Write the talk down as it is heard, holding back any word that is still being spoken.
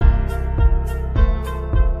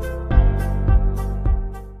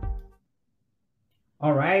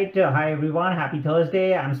All right. Hi, everyone. Happy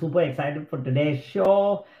Thursday. I'm super excited for today's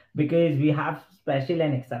show because we have special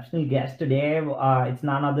and exceptional guest today. It's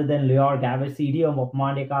none other than Lior Gavish, CTO of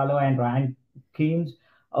Monte Carlo, and Ryan Kearns,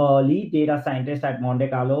 lead data scientist at Monte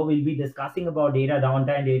Carlo. We'll be discussing about data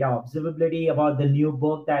downtime, data observability, about the new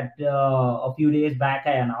book that a few days back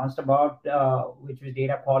I announced about, which was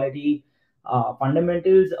Data Quality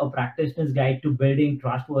Fundamentals, a practitioner's guide to building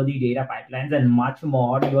trustworthy data pipelines, and much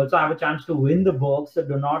more. You also have a chance to win the book, so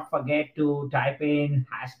do not forget to type in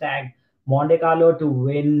hashtag Monte Carlo to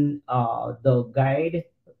win the guide.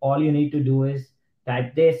 All you need to do is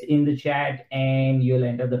type this in the chat and you'll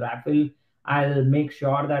enter the raffle. I'll make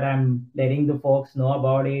sure that I'm letting the folks know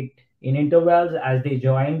about it in intervals as they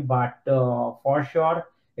join, but for sure,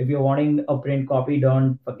 if you're wanting a print copy,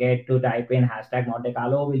 don't forget to type in hashtag Monte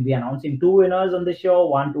Carlo. We'll be announcing two winners on the show,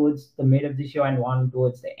 one towards the mid of the show and one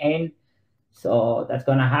towards the end. So that's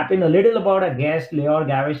going to happen. A little about our guest. Lior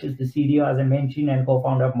Gavish is the CTO, as I mentioned, and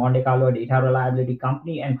co-founder of Monte Carlo, a data reliability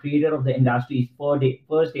company, and creator of the industry's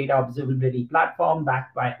first data observability platform,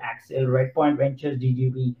 backed by Axel, Redpoint Ventures,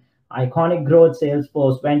 GGB, Iconic Growth,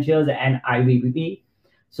 Salesforce Ventures, and IVPP.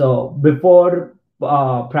 So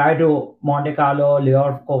prior to Monte Carlo,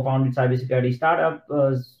 Lior co-founded cybersecurity startup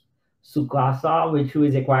Sukasa, which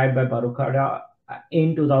was acquired by Baruchada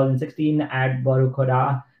in 2016. At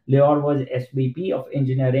Baruchada, Lior was SVP of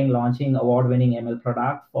engineering, launching award-winning ML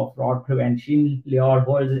product for fraud prevention. Lior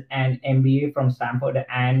holds an MBA from Stanford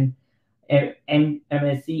and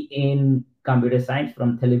MSc in computer science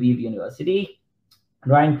from Tel Aviv University.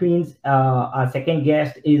 Ryan Kearns, our second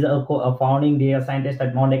guest, is a founding data scientist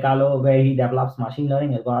at Monte Carlo, where he develops machine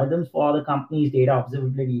learning algorithms for the company's data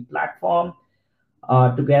observability platform.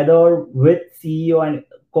 Together with CEO and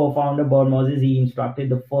co-founder Bob Moses, he instructed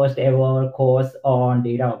the first ever course on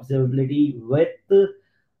data observability with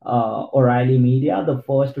O'Reilly Media, the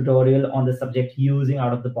first tutorial on the subject using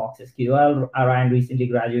out-of-the-box SQL. Ryan recently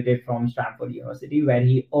graduated from Stanford University, where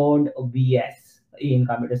he earned a BS in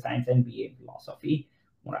computer science and BA in philosophy.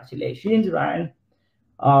 Congratulations, Ryan.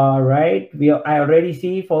 All right, I already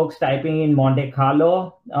see folks typing in Monte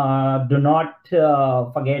Carlo. Do not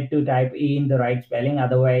forget to type in the right spelling,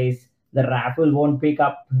 otherwise the raffle won't pick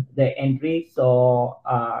up the entry. So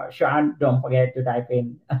Sean, don't forget to type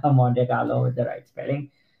in Monte Carlo with the right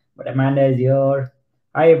spelling. But Amanda is here.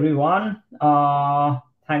 Hi everyone.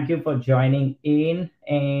 Thank you for joining in.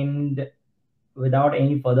 And without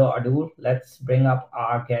any further ado, let's bring up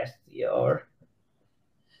our guests here.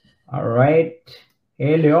 All right.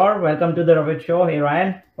 Hey, Lior, welcome to the Ravit Show. Hey,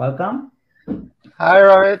 Ryan, welcome. Hi,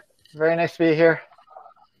 Ravit. Very nice to be here.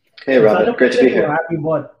 Hey, Ravit. Great to be here. Have you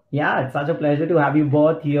both. Yeah, it's such a pleasure to have you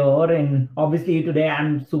both here. And obviously, today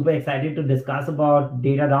I'm super excited to discuss about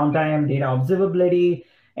data downtime, data observability,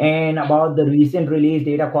 and about the recent release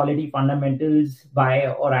data quality fundamentals by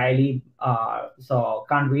O'Reilly. So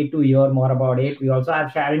can't wait to hear more about it. We also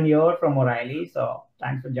have Sharon here from O'Reilly. So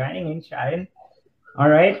thanks for joining in, Sharon. All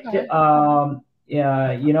right.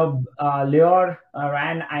 Yeah, Lior,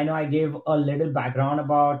 Ryan, I know I gave a little background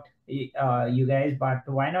about you guys, but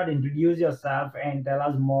why not introduce yourself and tell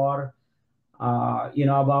us more,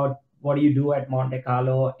 about what do you do at Monte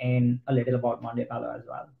Carlo and a little about Monte Carlo as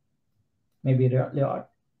well. Maybe Lior.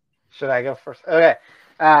 Should I go first? Okay.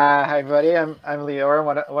 Hi, everybody. I'm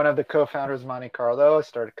Lior, one of the co-founders of Monte Carlo. I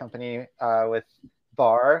started a company with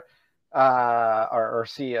Bar, our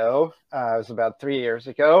CEO. It was about 3 years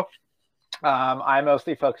ago. I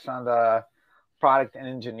mostly focus on the product and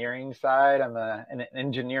engineering side. I'm an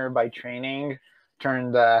engineer by training,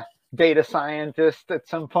 turned data scientist at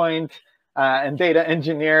some point, and data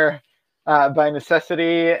engineer by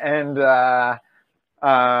necessity. And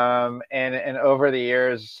over the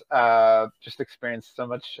years, just experienced so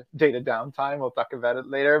much data downtime. We'll talk about it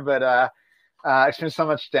later, but I experienced so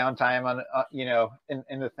much downtime on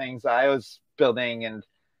in the things I was building. And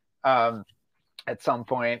at some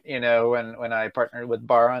point, when I partnered with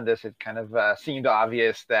Bar on this, it kind of seemed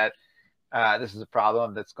obvious that this is a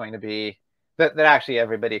problem that's going to be that actually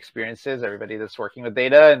everybody experiences, everybody that's working with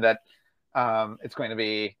data, and that it's going to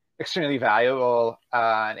be extremely valuable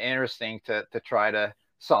and interesting to try to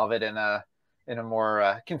solve it in a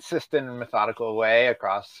more consistent and methodical way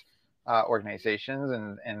across organizations,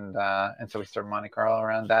 and so we started Monte Carlo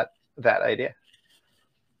around that idea.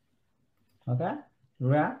 Okay,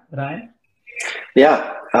 Ryan.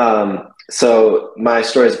 Yeah. So my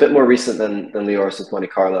story is a bit more recent than Lior's with Monte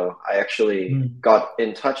Carlo. I actually got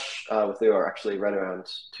in touch with Lior actually right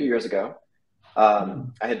around 2 years ago. I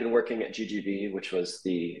had been working at GGB, which was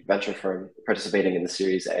the venture firm participating in the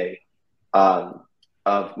Series A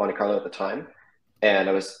of Monte Carlo at the time. And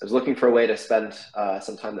I was looking for a way to spend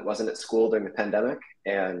some time that wasn't at school during the pandemic.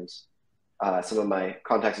 And some of my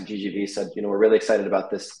contacts at GGV said, we're really excited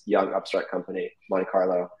about this young upstart company, Monte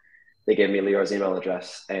Carlo. They gave me Lior's email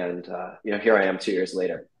address, and here I am 2 years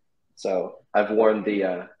later. So I've worn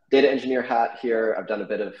the data engineer hat here. I've done a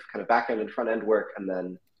bit of kind of back-end and front-end work, and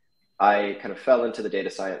then I kind of fell into the data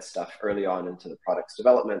science stuff early on into the product's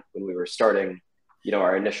development when we were starting,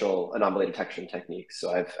 our initial anomaly detection techniques.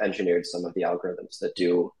 So I've engineered some of the algorithms that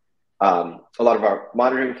do a lot of our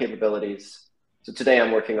monitoring capabilities. So today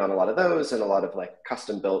I'm working on a lot of those and a lot of like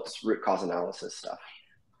custom-built root cause analysis stuff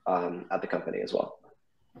at the company as well.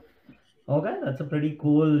 Okay, that's a pretty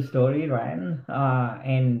cool story, Ryan.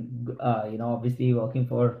 Obviously working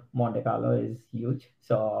for Monte Carlo is huge.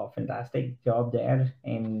 So fantastic job there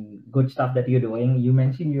and good stuff that you're doing. You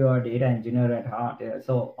mentioned you're a data engineer at heart.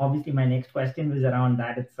 So obviously my next question was around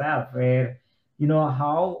that itself, where,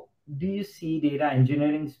 how do you see data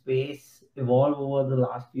engineering space evolve over the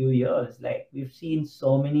last few years? Like we've seen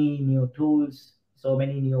so many new tools, so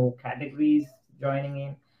many new categories joining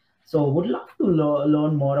in. So would love to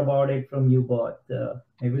learn more about it from you both.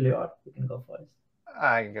 Maybe Lior, you can go first.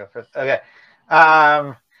 I can go first. Okay.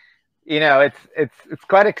 It's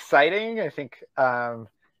quite exciting. I think in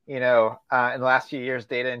the last few years,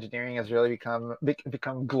 data engineering has really become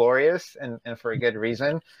glorious, and for a good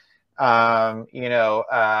reason.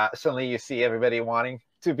 Suddenly you see everybody wanting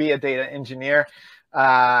to be a data engineer,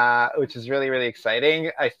 which is really, really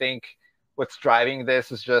exciting. I think what's driving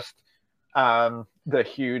this is just the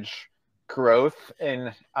huge growth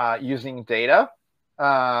in using data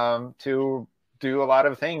to do a lot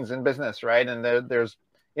of things in business, right? And there's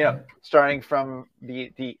starting from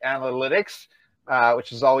the analytics,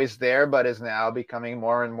 which is always there, but is now becoming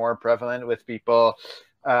more and more prevalent with people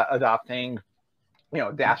adopting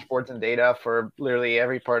dashboards and data for literally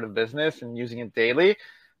every part of business and using it daily.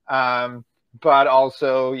 But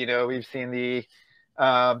also, we've seen the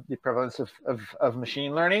prevalence of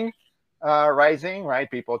machine learning rising,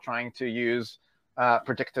 right? People trying to use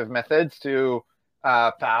predictive methods to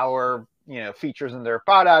power, features in their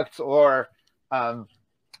products or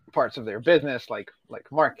parts of their business, like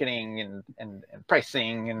marketing and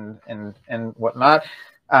pricing and whatnot.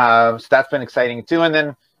 So that's been exciting too. And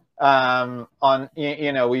then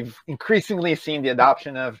we've increasingly seen the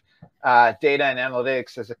adoption of data and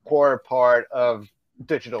analytics as a core part of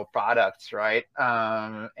digital products, right?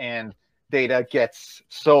 And data gets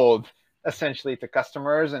sold essentially to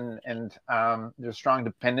customers, and there's strong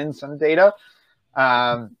dependence on data.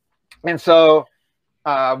 And so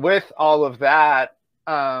with all of that,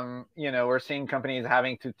 we're seeing companies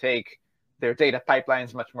having to take their data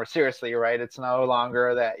pipelines much more seriously, right? It's no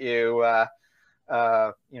longer that you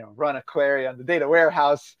run a query on the data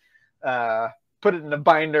warehouse, put it in a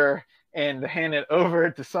binder, and hand it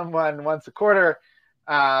over to someone once a quarter.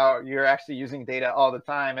 You're actually using data all the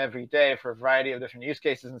time, every day, for a variety of different use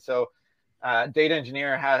cases. And so data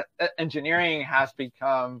engineering has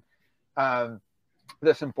become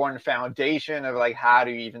this important foundation of like, how do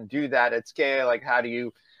you even do that at scale? Like, how do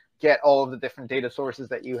you get all of the different data sources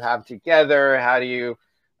that you have together? How do you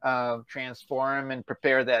transform and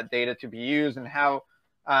prepare that data to be used? And how,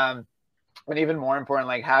 and even more important,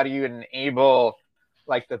 like, how do you enable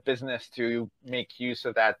like the business to make use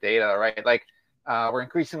of that data, right? Like, we're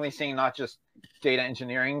increasingly seeing not just data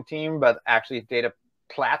engineering team, but actually data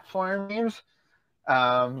platform teams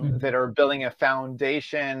that are building a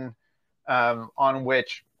foundation on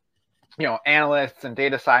which, analysts and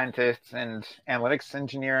data scientists and analytics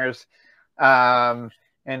engineers and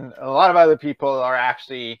a lot of other people are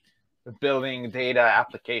actually building data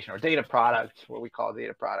application or data products, what we call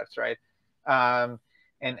data products, right? And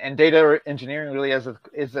data engineering really is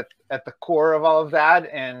at the core of all of that.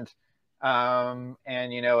 And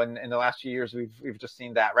in the last few years, we've just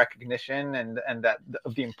seen that recognition and that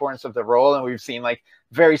of the importance of the role. And we've seen like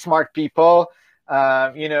very smart people,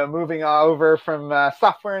 moving over from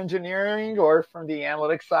software engineering or from the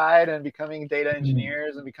analytics side and becoming data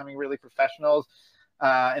engineers and becoming really professionals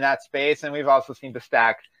in that space. And we've also seen the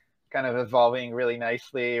stack kind of evolving really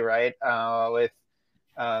nicely, right? With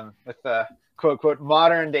the quote unquote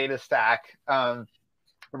modern data stack,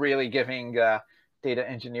 really giving data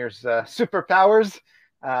engineers superpowers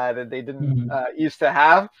that they didn't used to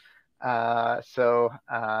have. So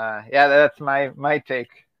that's my take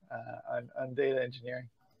on data engineering.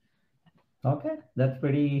 Okay, that's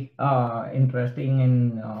pretty interesting,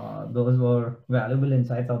 and those were valuable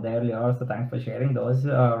insights out there, Lior. So thanks for sharing those.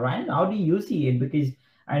 Ryan, how do you see it? Because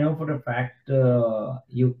I know for a fact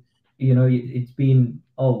it's been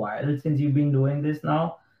a while since you've been doing this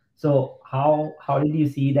now. So how did you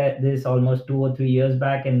see that this almost 2 or 3 years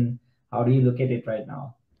back, and how do you look at it right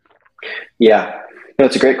now? Yeah, no,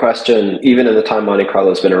 it's a great question. Even in the time Monte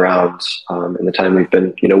Carlo's been around, in the time we've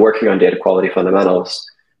been, working on data quality fundamentals,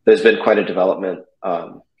 there's been quite a development.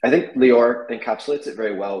 I think Lior encapsulates it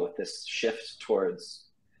very well with this shift towards,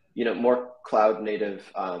 more cloud native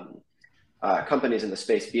companies in the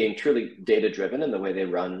space being truly data driven in the way they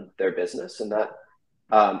run their business, and that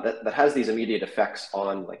has these immediate effects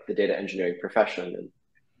on like the data engineering profession.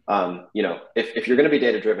 And if you're going to be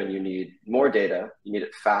data driven, you need more data, you need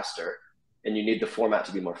it faster, and you need the format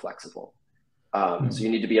to be more flexible. So you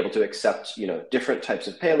need to be able to accept, different types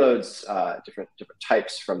of payloads, different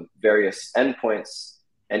types from various endpoints,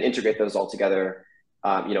 and integrate those all together,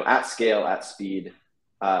 at scale, at speed,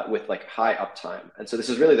 with like high uptime. And so this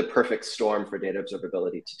is really the perfect storm for data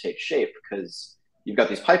observability to take shape, because you've got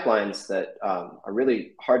these pipelines that are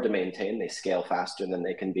really hard to maintain. They scale faster than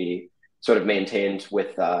they can be sort of maintained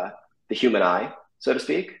with the human eye, so to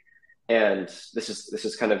speak. And this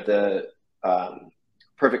is kind of the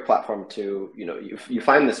perfect platform to, you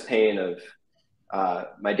find this pain of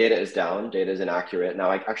my data is down, data is inaccurate.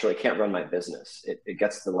 Now I can't run my business. It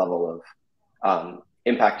gets to the level of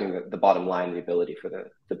impacting the bottom line, the ability for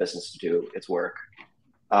the business to do its work.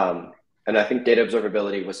 And I think data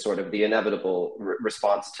observability was sort of the inevitable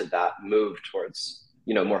response to that move towards,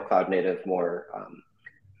 more cloud native, more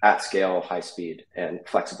at scale, high speed, and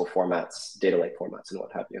flexible formats, data lake formats, and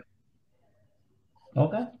what have you.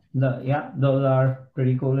 Okay. Those are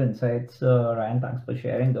pretty cool insights, Ryan. Thanks for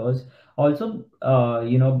sharing those. Also,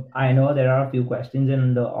 I know there are a few questions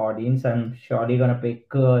in the audience. I'm surely gonna pick,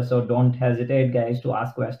 so don't hesitate, guys, to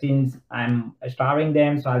ask questions. I'm starving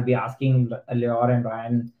them, so I'll be asking Lior and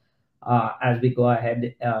Ryan as we go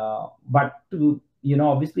ahead. But to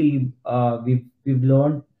obviously, we've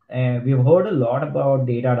learned, we've heard a lot about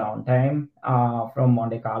data downtime from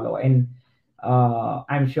Monte Carlo, and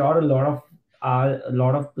I'm sure a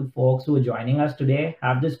lot of the folks who are joining us today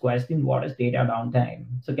have this question: what is data downtime?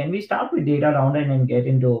 So can we start with data downtime and get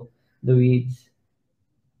into the weeds?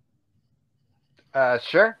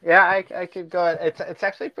 Sure. Yeah, I could go ahead. It's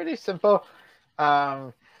actually pretty simple.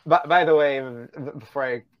 But by the way, before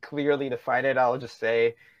I clearly define it, I'll just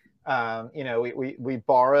say, we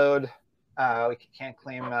borrowed. We can't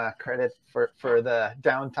claim credit for the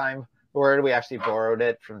downtime word. We actually borrowed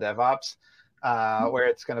it from DevOps, where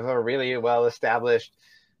it's kind of a really well established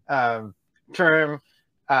term.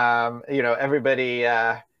 Everybody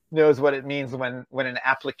knows what it means when an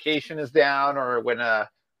application is down, or when a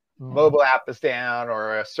mobile app is down,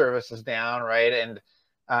 or a service is down, right? And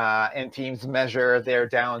teams measure their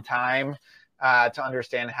downtime to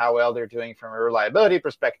understand how well they're doing from a reliability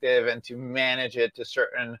perspective, and to manage it to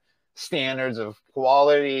certain standards of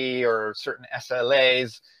quality or certain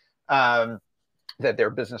SLAs that their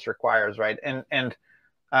business requires, right? And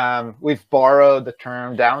we've borrowed the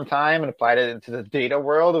term downtime and applied it into the data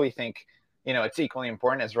world. We think, it's equally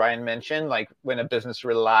important, as Ryan mentioned, like when a business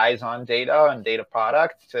relies on data and data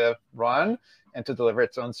product to run and to deliver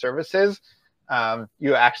its own services,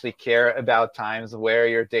 you actually care about times where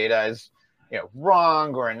your data is,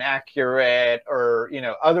 wrong or inaccurate, or,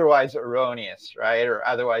 otherwise erroneous, right? Or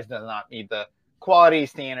otherwise does not meet the quality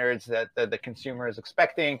standards that the consumer is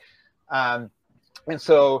expecting. And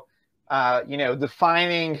so,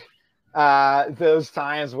 defining those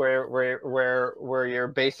times where you're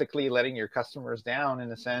basically letting your customers down,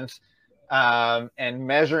 in a sense, and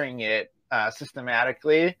measuring it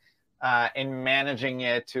systematically, and managing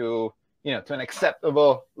it to an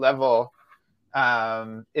acceptable level,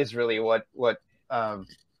 is really what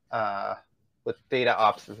data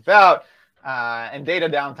ops is about. And data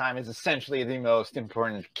downtime is essentially the most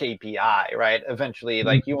important KPI, right? Eventually,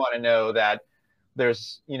 like, you want to know that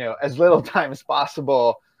there's, as little time as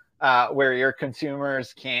possible where your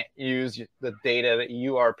consumers can't use the data that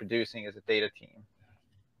you are producing as a data team.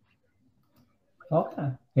 Okay.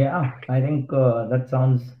 Yeah, I think that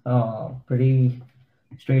sounds pretty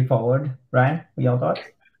straightforward. Ryan, your thoughts?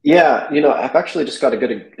 Yeah, I've actually just got a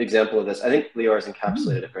good example of this. I think Lior's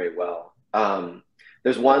encapsulated it very well.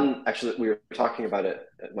 There's one, actually, we were talking about it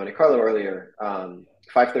at Monte Carlo earlier,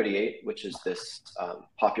 538, which is this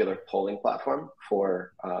popular polling platform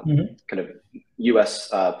for kind of US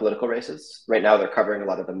political races. Right now, they're covering a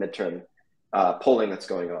lot of the midterm polling that's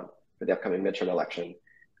going on for the upcoming midterm election.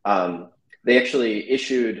 They actually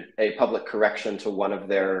issued a public correction to one of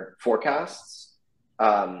their forecasts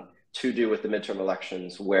to do with the midterm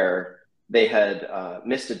elections, where they had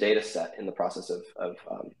missed a data set in the process of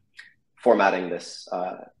formatting this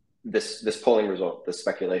polling result, this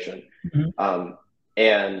speculation.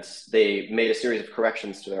 and they made a series of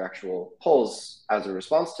corrections to their actual polls as a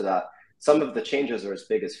response to that. Some of the changes are as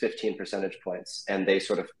big as 15 percentage points, and they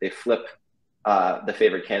flip the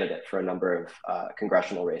favored candidate for a number of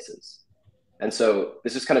congressional races. And so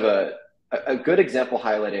this is kind of a good example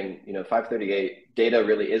highlighting, 538 data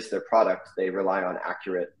really is their product. They rely on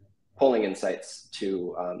accurate polling insights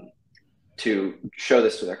to show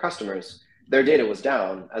this to their customers. Their data was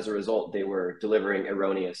down. As a result, they were delivering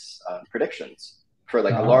erroneous predictions for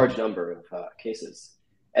like a large number of cases.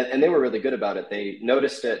 And they were really good about it. They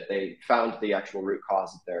noticed it. They found the actual root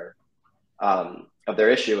cause of their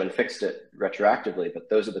issue and fixed it retroactively. But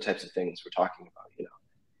those are the types of things we're talking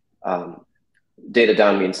about. Data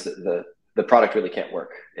down means that the product really can't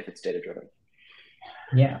work if it's data driven.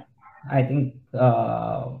 Yeah, I think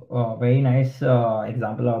very nice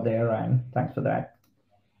example out there, Ryan. Thanks for that.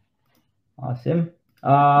 Awesome.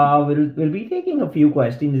 We'll be taking a few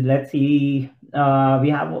questions. Let's see. We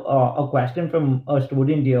have a question from a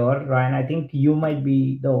student here, Ryan. I think you might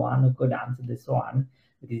be the one who could answer this one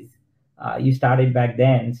because you started back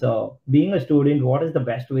then. So, being a student, what is the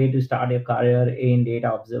best way to start your career in data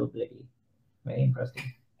observability? Very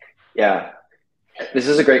interesting. Yeah, this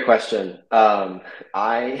is a great question.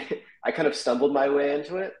 I kind of stumbled my way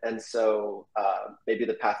into it, and so maybe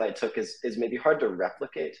the path I took is maybe hard to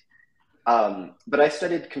replicate. But I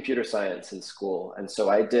studied computer science in school, and so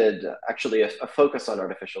I did actually a focus on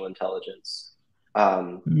artificial intelligence.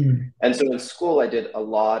 And so in school, I did a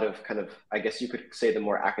lot of kind of, I guess you could say, the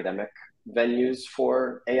more academic venues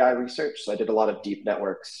for AI research. So I did a lot of deep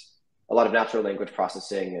networks, a lot of natural language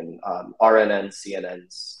processing, and RNNs,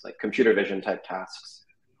 CNNs, like computer vision type tasks.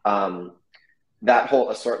 That whole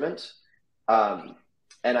assortment.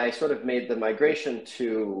 And I sort of made the migration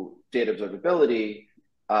to data observability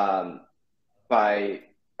by,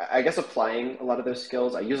 I guess, applying a lot of those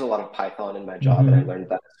skills. I use a lot of Python in my job, and I learned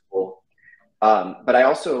that at school. But I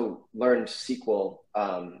also learned SQL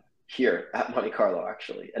here at Monte Carlo,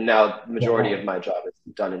 actually. And now the majority of my job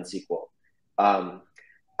is done in SQL.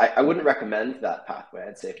 I wouldn't recommend that pathway.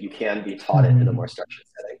 I'd say if you can be taught it in a more structured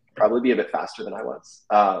setting, probably be a bit faster than I was.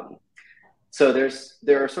 So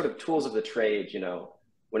there are sort of tools of the trade,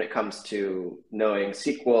 when it comes to knowing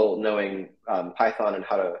SQL, knowing Python, and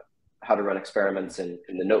how to run experiments in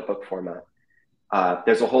the notebook format.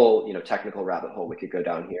 There's a whole technical rabbit hole we could go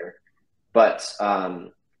down here, but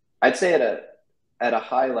I'd say at a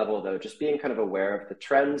high level though, just being kind of aware of the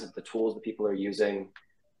trends, of the tools that people are using.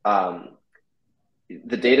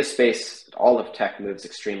 The data space, all of tech moves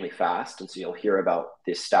extremely fast, and so you'll hear about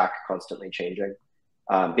this stack constantly changing.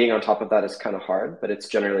 Being on top of that is kind of hard, but it's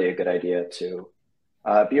generally a good idea to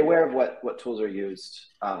be aware of what tools are used,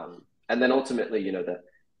 and then ultimately,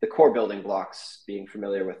 the core building blocks, being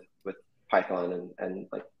familiar with Python and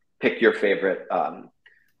like pick your favorite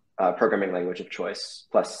programming language of choice,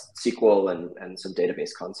 plus SQL and some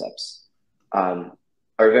database concepts are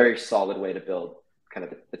a very solid way to build kind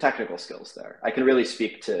of the technical skills there. I can really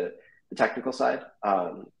speak to the technical side.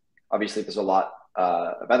 Obviously, there's a lot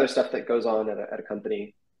of other stuff that goes on at a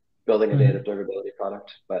company building a data observability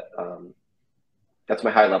product, but that's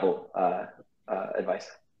my high level advice.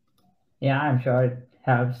 Yeah, I'm sure it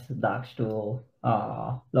helps Daksh to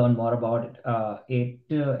learn more about it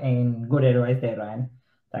and good advice there, Ryan.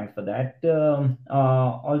 Thanks for that.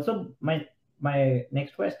 Also, my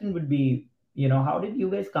next question would be, how did you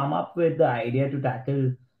guys come up with the idea to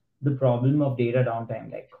tackle the problem of data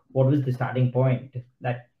downtime? Like, what was the starting point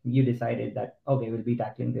that you decided that, okay, we'll be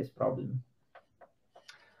tackling this problem?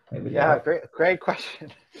 Yeah, great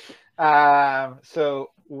question.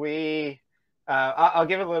 So I'll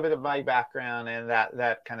give a little bit of my background, and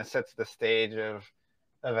that kind of sets the stage of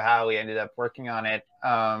how we ended up working on it.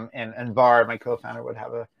 And Bar, my co-founder, would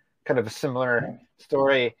have a kind of a similar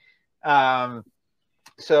story.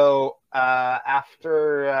 So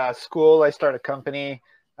after school, I started a company,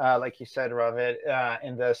 like you said, Ravit,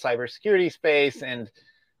 in the cybersecurity space. And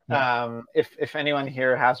if anyone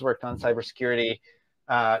here has worked on cybersecurity,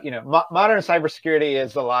 modern cybersecurity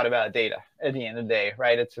is a lot about data at the end of the day,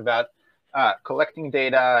 right? It's about collecting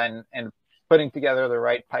data and putting together the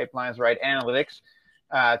right pipelines, right analytics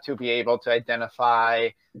to be able to identify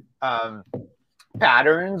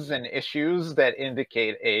patterns and issues that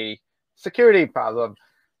indicate a security problem.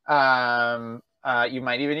 You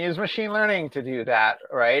might even use machine learning to do that,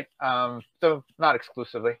 right? So not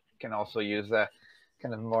exclusively. You can also use the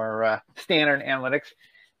kind of more standard analytics.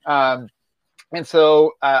 And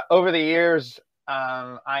so over the years,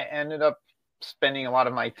 I ended up spending a lot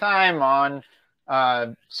of my time on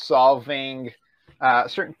solving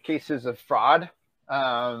certain cases of fraud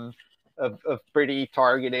pretty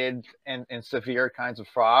targeted and severe kinds of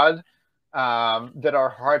fraud that are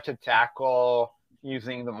hard to tackle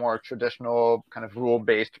using the more traditional kind of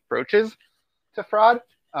rule-based approaches to fraud,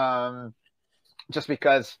 just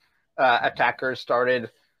because attackers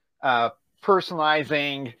started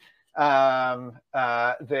personalizing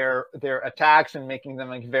their attacks and making them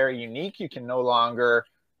like very unique. You can no longer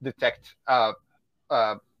detect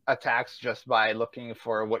attacks just by looking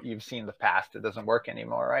for what you've seen in the past. It doesn't work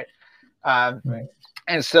anymore, right? Right.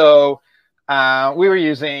 And so we were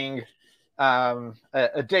using a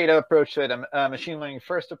data approach to it, a machine learning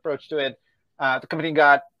first approach to it. The company ended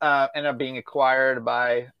up being acquired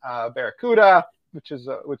by Barracuda, which is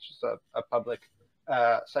a public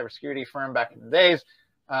cybersecurity firm back in the days.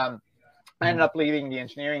 I ended up leading the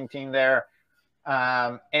engineering team there,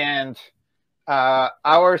 and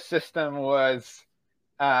our system was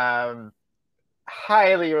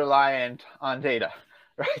highly reliant on data,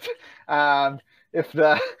 right? If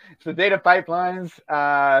the data pipelines,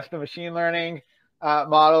 if the machine learning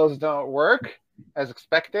models don't work as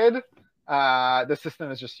expected, the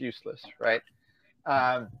system is just useless, right?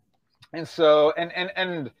 And so,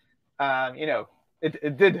 you know,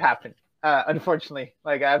 it did happen. Unfortunately,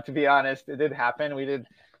 like I have to be honest, it did happen. We did,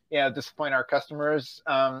 you know, disappoint our customers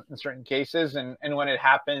in certain cases, and when it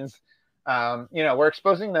happens, you know, we're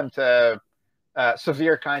exposing them to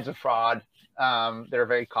severe kinds of fraud that are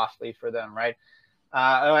very costly for them, right?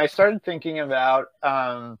 And I started thinking about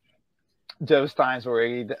those times where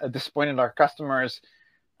we disappointed our customers.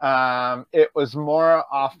 It was more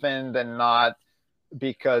often than not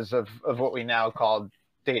because of what we now call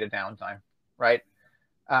data downtime, right?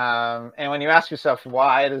 And when you ask yourself,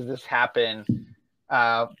 why does this happen?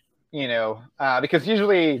 You know, because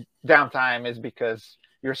usually downtime is because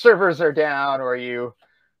your servers are down, or you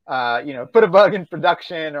know, put a bug in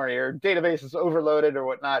production, or your database is overloaded or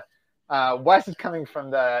whatnot. Why is it coming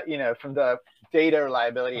from the, you know, from the data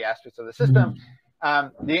reliability aspects of the system?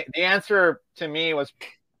 The answer to me was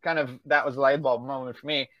kind of, that was a light bulb moment for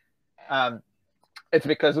me. It's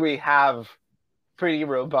because we have pretty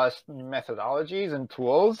robust methodologies and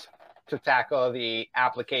tools to tackle the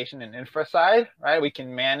application and infra side, right? We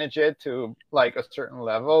can manage it to like a certain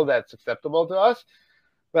level that's acceptable to us.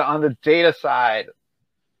 But on the data side,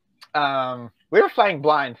 we were flying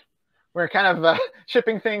blind. We're kind of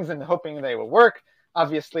shipping things and hoping they will work.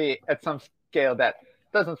 Obviously, at some scale, that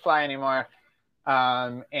doesn't fly anymore.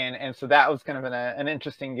 And so that was kind of an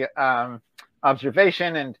interesting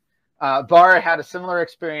observation. And Bar had a similar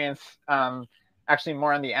experience, actually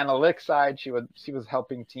more on the analytics side. She was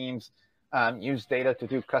helping teams use data to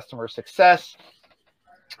do customer success.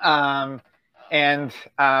 And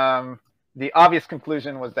the obvious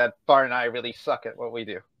conclusion was that Bar and I really suck at what we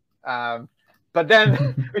do. But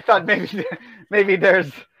then we thought maybe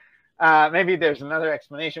there's another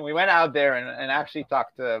explanation. We went out there and actually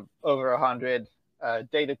talked to over 100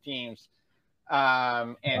 data teams,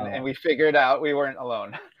 and we figured out we weren't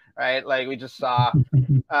alone, right? Like we just saw,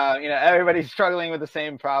 you know, everybody's struggling with the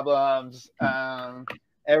same problems.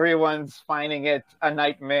 Everyone's finding it a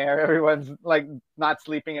nightmare. Everyone's like not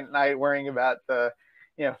sleeping at night, worrying about the,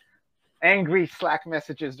 you know, angry Slack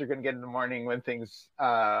messages they're going to get in the morning when things,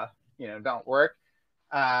 you know, don't work.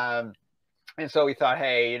 And so we thought,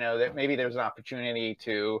 hey, you know, that maybe there's an opportunity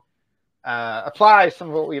to apply some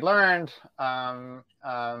of what we learned and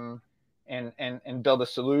build a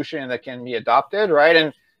solution that can be adopted,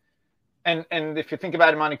 right? And if you think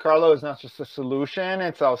about it, Monte Carlo is not just a solution;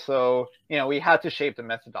 it's also, you know, we had to shape the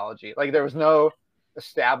methodology. Like there was no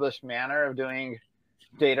established manner of doing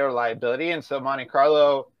data reliability, and so Monte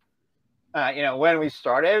Carlo, you know, when we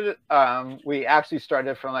started, we actually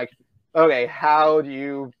started from like, okay, how do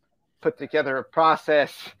you put together a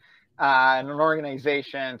process and an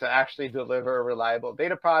organization to actually deliver a reliable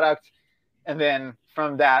data product? And then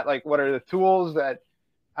from that, like, what are the tools that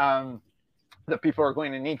that people are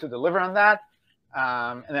going to need to deliver on that?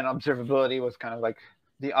 And then observability was kind of like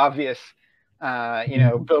the obvious, you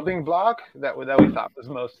know, building block that we thought was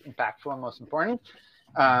most impactful and most important.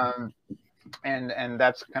 And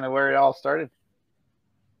that's kind of where it all started.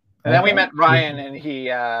 And then we met Ryan, and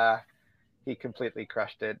he completely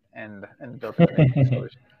crushed it and built an amazing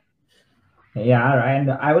solution. Yeah,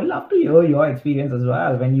 and I would love to hear your experience as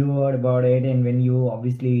well when you heard about it, and when you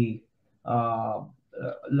obviously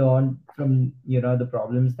learned from, you know, the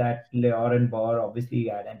problems that Lior and Bar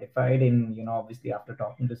obviously identified, and, you know, obviously after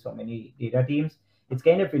talking to so many data teams, it's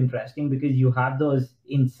kind of interesting because you have those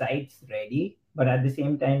insights ready, but at the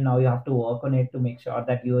same time now you have to work on it to make sure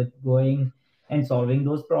that you're going and solving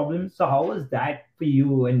those problems. So how was that for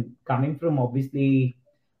you? And coming from obviously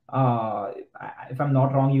if I'm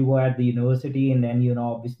not wrong, you were at the university, and then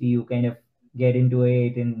obviously you kind of get into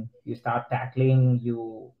it and you start tackling,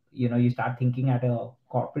 you start thinking at a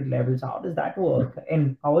corporate level. So how does that work,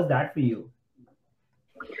 and how was that for you?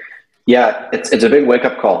 Yeah, it's a big wake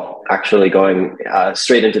up call, actually, going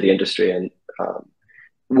straight into the industry and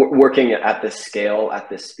working at this scale, at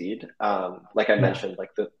this speed. Like I mentioned,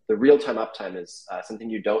 like the real time uptime is something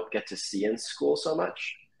you don't get to see in school so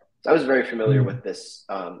much. So I was very familiar with this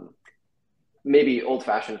maybe old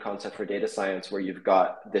fashioned concept for data science, where you've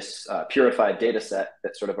got this purified data set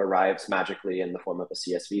that sort of arrives magically in the form of a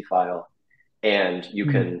CSV file. And you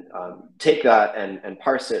can take that and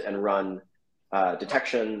parse it and run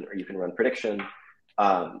detection, or you can run prediction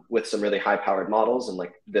with some really high powered models. And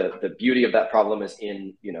like the beauty of that problem is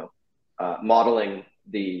in, modeling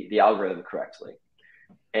the algorithm correctly.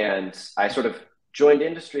 And I sort of joined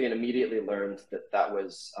industry and immediately learned that that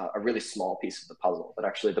was a really small piece of the puzzle, that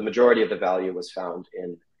actually the majority of the value was found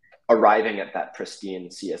in arriving at that pristine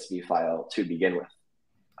CSV file to begin with.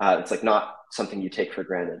 It's like not something you take for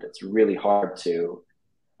granted. It's really hard to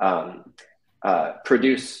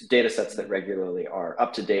produce data sets that regularly are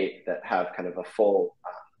up to date, that have kind of a full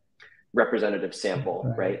representative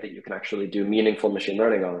sample, right? That you can actually do meaningful machine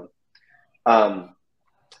learning on.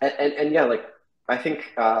 And yeah, like I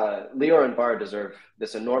think Lior and Bar deserve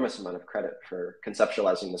this enormous amount of credit for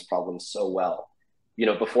conceptualizing this problem so well,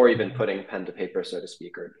 before even putting pen to paper, so to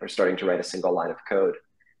speak, or starting to write a single line of code.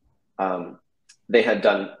 They had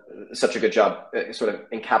done such a good job sort of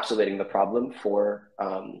encapsulating the problem for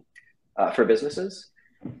businesses.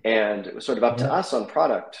 And it was sort of up to us on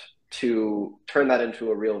product to turn that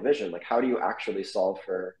into a real vision. Like, how do you actually solve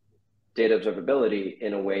for data observability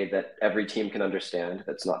in a way that every team can understand,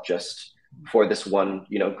 that's not just for this one,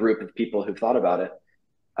 group of people who've thought about it.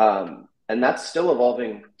 And that's still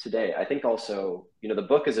evolving today. I think also, the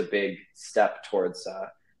book is a big step towards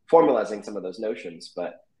formalizing some of those notions,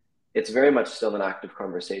 but it's very much still an active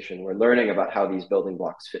conversation. We're learning about how these building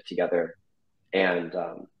blocks fit together, and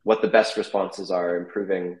what the best responses are,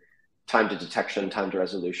 improving time to detection, time to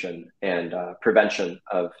resolution, and prevention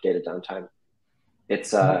of data downtime.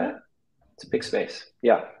 It's a big space.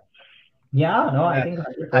 Yeah. Yeah, no, I think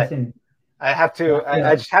 100%. I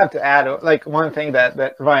just have to add, like, one thing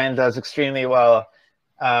that Ryan does extremely well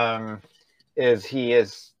is he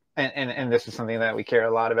is, and this is something that we care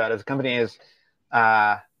a lot about as a company, is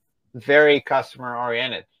very customer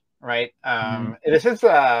oriented, right? This is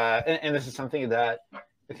and this is something that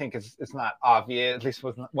I think it's not obvious, at least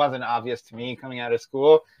wasn't obvious to me coming out of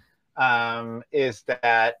school, is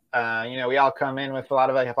that we all come in with a lot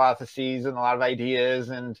of hypotheses and a lot of ideas,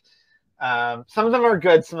 and some of them are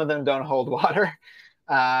good, some of them don't hold water,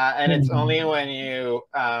 and it's only when you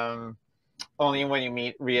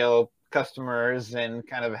meet real customers and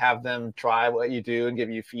kind of have them try what you do and give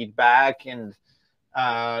you feedback, and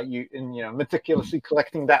meticulously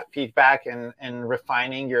collecting that feedback and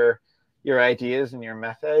refining your ideas and your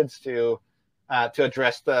methods to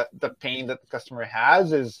address the pain that the customer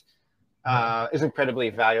has is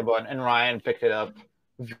incredibly valuable. And Ryan picked it up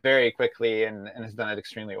very quickly and has done it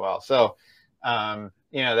extremely well. So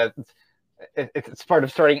that it's part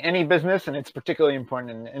of starting any business, and it's particularly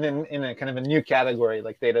important in a kind of a new category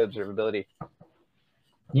like data observability.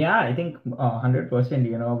 Yeah, I think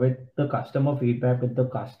 100%, with the customer feedback, with the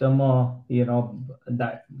customer,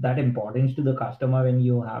 that importance to the customer, when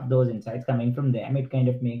you have those insights coming from them, it kind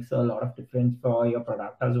of makes a lot of difference for your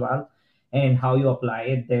product as well. And how you apply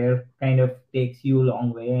it there kind of takes you a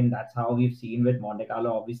long way. And that's how we've seen with Monte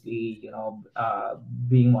Carlo, obviously,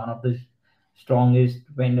 being one of the strongest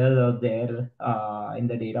vendors out there in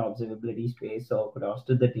the data observability space. So kudos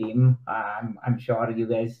to the team. I'm sure you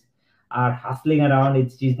guys are hustling around.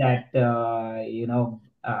 It's just that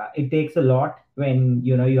it takes a lot when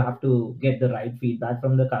you have to get the right feedback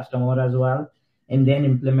from the customer as well, and then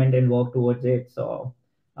implement and work towards it. So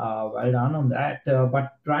well done on that.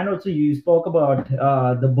 But Ryan, also you spoke about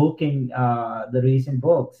the book in the recent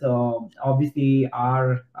book. So obviously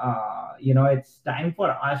it's time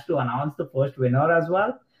for us to announce the first winner as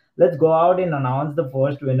well. Let's go out and announce the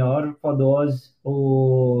first winner for those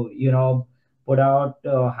who put out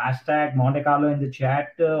hashtag Monte Carlo in the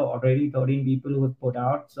chat. Already 13 people who have put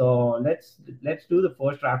out. So let's do the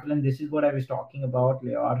first raffle. And this is what I was talking about,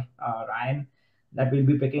 Lior, Ryan, that we'll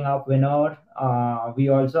be picking up winner. We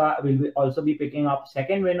will also be picking up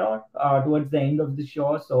second winner towards the end of the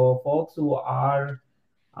show. So folks who are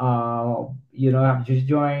have just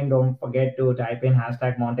joined, don't forget to type in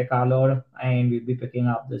hashtag Monte Carlo, and we'll be picking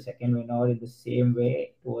up the second winner in the same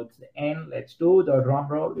way towards the end. Let's do the drum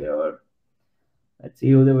roll here. Let's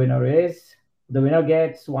see who the winner is. The winner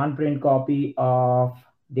gets one print copy of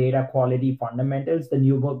Data Quality Fundamentals, the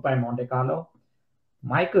new book by Monte Carlo.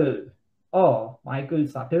 Michael, oh, Michael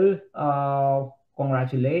Suttle,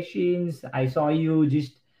 congratulations. I saw you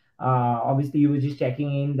just, obviously you were just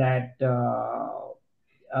checking in that,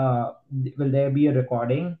 will there be a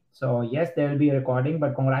recording? So yes, there will be a recording,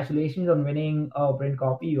 but congratulations on winning a print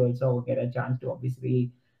copy. You also get a chance to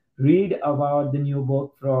obviously read about the new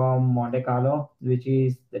book from Monte Carlo, which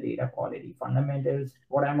is the Data Quality Fundamentals.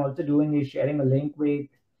 What I'm also doing is sharing a link with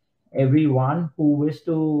everyone who wish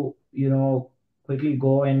to, quickly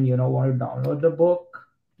go and, want to download the book.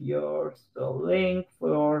 Here's the link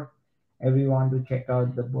for everyone to check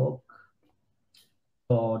out the book.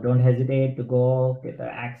 So don't hesitate to go get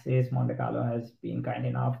the access. Monte Carlo has been kind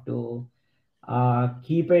enough to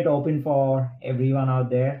keep it open for everyone out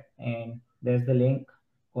there. And there's the link.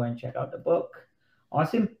 Go and check out the book.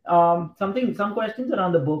 Awesome. Some questions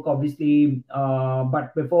around the book, obviously.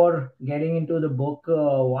 But before getting into the book,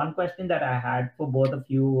 one question that I had for both of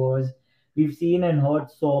you was, we've seen and heard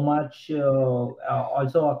so much.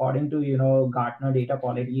 Also, according to Gartner, data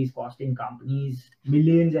quality is costing companies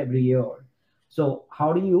millions every year. So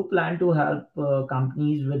how do you plan to help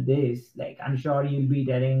companies with this? Like, I'm sure you'll be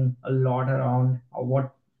telling a lot around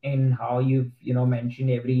what and how you've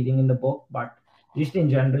mentioned everything in the book, but just in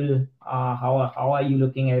general, how are you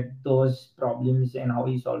looking at those problems and how are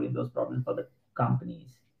you solving those problems for the companies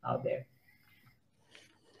out there?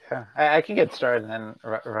 Yeah, I can get started, and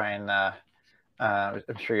then Ryan, I'm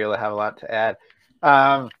sure you'll have a lot to add.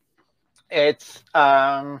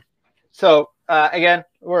 Again,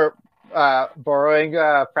 we're borrowing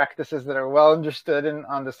practices that are well understood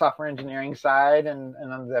on the software engineering side and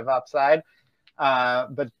on the DevOps side.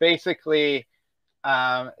 But basically,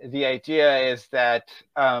 the idea is that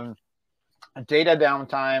data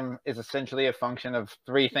downtime is essentially a function of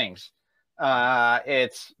three things.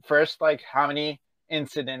 It's first, like, how many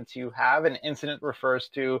incidents you have. An incident refers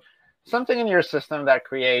to something in your system that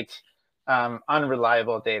creates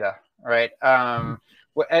unreliable data, right? And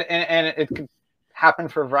it could happen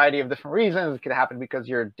for a variety of different reasons. It could happen because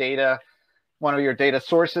one of your data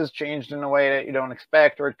sources changed in a way that you don't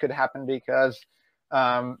expect, or it could happen because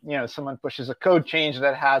someone pushes a code change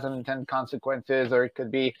that has unintended consequences, or it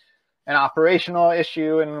could be an operational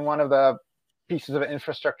issue in one of the pieces of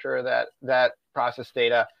infrastructure that process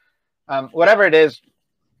data. Whatever it is,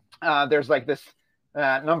 there's like this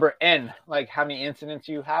number n, like how many incidents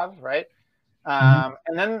you have, right? And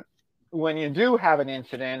then when you do have an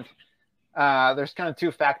incident, there's kind of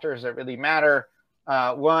two factors that really matter.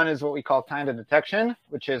 One is what we call time to detection,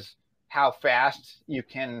 which is how fast you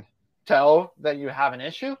can tell that you have an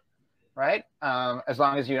issue, right? As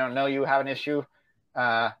long as you don't know you have an issue,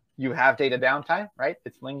 you have data downtime, right?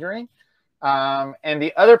 It's lingering. And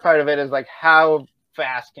the other part of it is like, how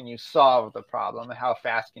fast can you solve the problem, and how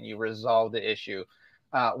fast can you resolve the issue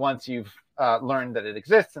once you've learned that it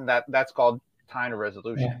exists, and that's called time to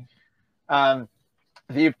resolution. Yeah.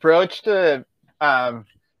 The approach to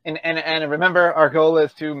and remember, our goal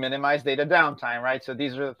is to minimize data downtime, right? So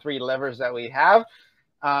these are the three levers that we have.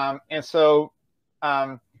 And so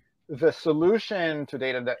the solution to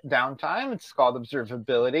data downtime, it's called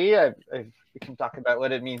observability. We can talk about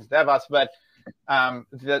what it means DevOps, but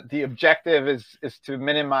the objective is to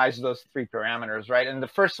minimize those three parameters, right? And the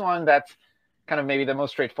first one, that's kind of maybe the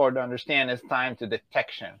most straightforward to understand, is time to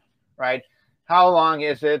detection, right? How long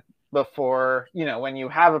is it before, when you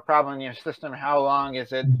have a problem in your system, how long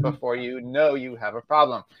is it before you know you have a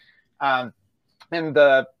problem? And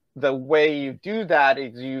the way you do that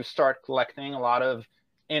is you start collecting a lot of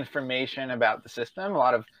information about the system, a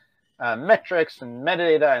lot of metrics and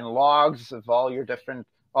metadata and logs of all the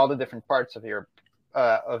different parts of your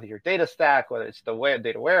data stack, whether it's the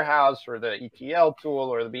data warehouse or the ETL tool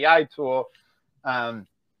or the BI tool,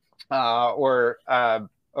 or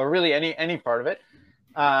really any part of it.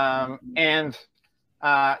 And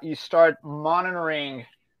you start monitoring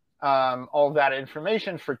all that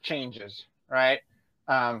information for changes, right?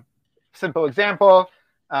 Simple example,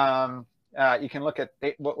 you can look at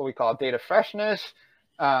what we call data freshness.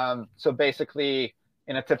 So basically,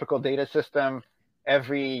 in a typical data system,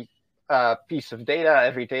 every piece of data,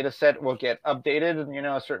 every data set will get updated,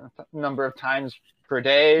 a certain number of times per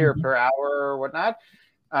day or per hour or whatnot.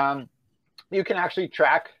 You can actually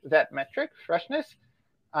track that metric, freshness,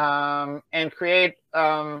 and create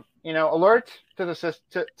alerts to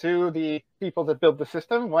the people that build the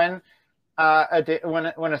system when a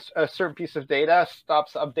certain piece of data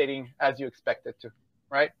stops updating as you expect it to,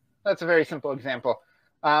 right? That's a very simple example.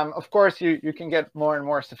 Of course, you can get more and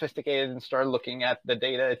more sophisticated and start looking at the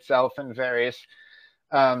data itself and various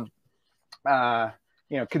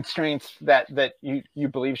constraints that you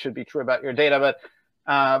believe should be true about your data,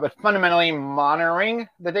 but fundamentally monitoring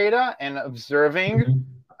the data and observing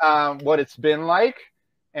what it's been like,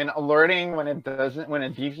 and alerting when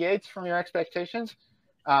it deviates from your expectations,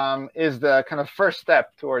 is the kind of first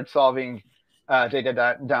step towards solving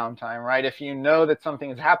data downtime, right? If you know that something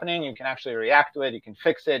is happening, you can actually react to it, you can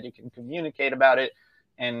fix it, you can communicate about it,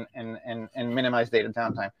 and minimize data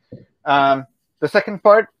downtime. The second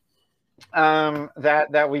part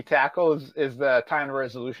that we tackle is the time to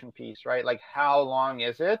resolution piece, right? Like, how long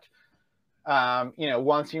is it?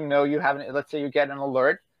 Once you have let's say you get an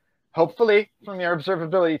alert, hopefully from your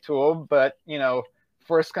observability tool, but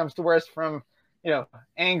worst comes to worst from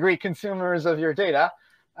angry consumers of your data.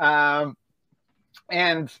 And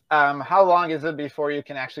how long is it before you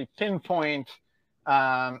can actually pinpoint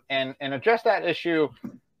and address that issue,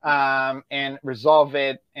 and resolve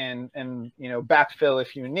it, and backfill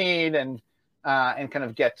if you need, and kind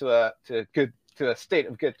of get to a state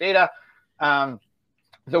of good data.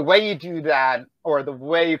 The way you do that, or the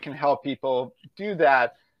way you can help people do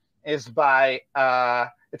that, is by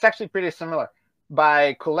it's actually pretty similar,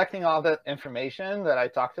 by collecting all the information that I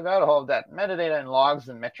talked about, all of that metadata and logs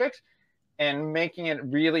and metrics, and making it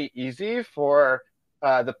really easy for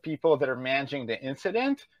the people that are managing the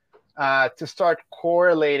incident to start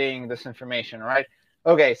correlating this information, right?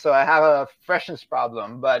 Okay, so I have a freshness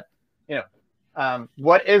problem, but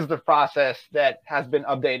what is the process that has been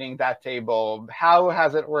updating that table? How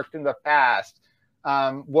has it worked in the past?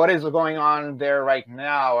 What is going on there right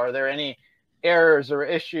now? Are there any errors or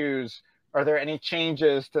issues? Are there any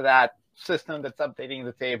changes to that system that's updating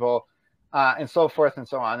the table, and so forth and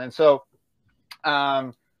so on? And so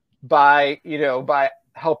by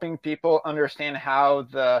helping people understand how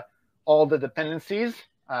all the dependencies,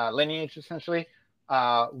 lineage essentially,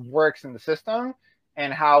 works in the system,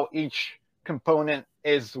 and how each component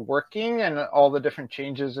is working, and all the different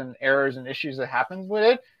changes and errors and issues that happen with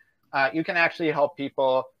it, you can actually help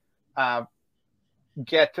people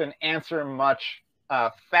get to an answer much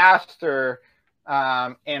faster,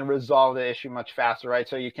 and resolve the issue much faster, right?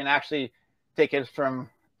 So you can actually take it from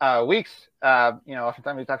weeks.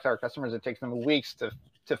 Oftentimes we talk to our customers, it takes them weeks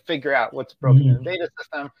to figure out what's broken in the data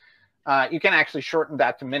system. You can actually shorten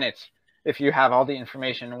that to minutes if you have all the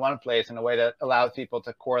information in one place, in a way that allows people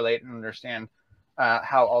to correlate and understand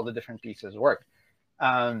how all the different pieces work.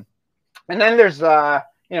 And then there's,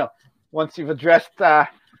 once you've addressed,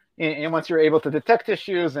 and once you're able to detect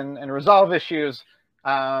issues and resolve issues,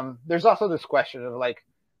 there's also this question of like,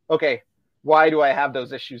 okay, why do I have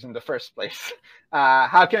those issues in the first place?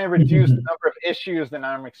 How can I reduce the number of issues that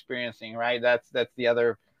I'm experiencing, right? That's the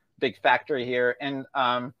other big factor here. And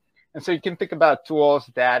so you can think about tools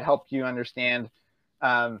that help you understand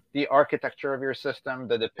the architecture of your system,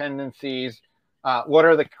 the dependencies, what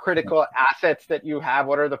are the critical assets that you have,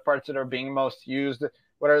 what are the parts that are being most used,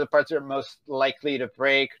 what are the parts that are most likely to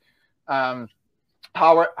break, how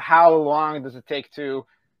long does it take to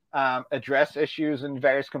address issues in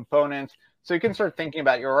various components. So you can start thinking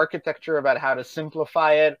about your architecture, about how to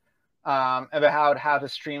simplify it, about how to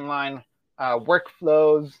streamline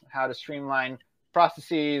workflows, how to streamline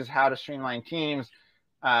processes, how to streamline teams,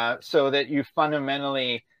 so that you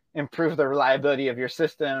fundamentally improve the reliability of your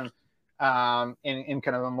system in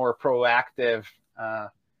kind of a more proactive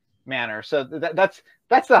manner. So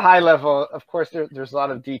that's the high level. Of course, there's a lot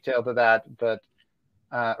of detail to that, but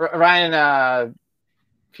Ryan,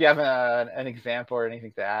 if you have an example or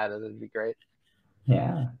anything to add, that would be great.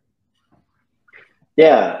 Yeah.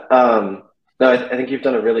 Yeah. No, I think you've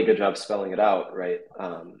done a really good job spelling it out, right?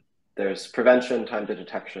 There's prevention, time to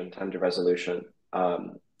detection, time to resolution.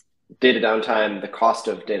 Data downtime, the cost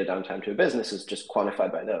of data downtime to a business is just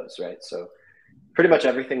quantified by those, right? So pretty much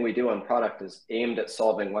everything we do on product is aimed at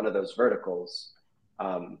solving one of those verticals.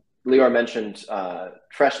 Lior mentioned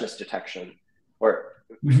freshness detection, or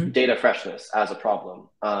data freshness as a problem.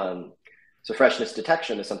 So freshness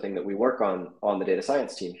detection is something that we work on the data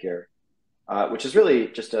science team here, which is really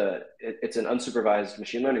just it's an unsupervised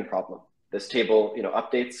machine learning problem. This table,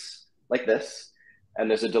 updates like this, and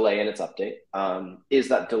there's a delay in its update. Is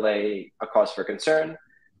that delay a cause for concern?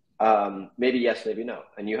 Maybe yes, maybe no.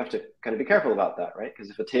 And you have to kind of be careful about that, right? Because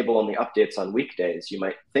if a table only updates on weekdays, you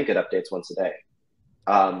might think it updates once a day.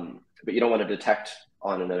 But you don't want to detect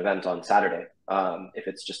on an event on Saturday if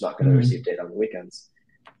it's just not going to receive data on the weekends.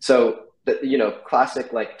 So,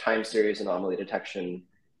 classic like time series anomaly detection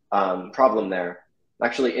problem there.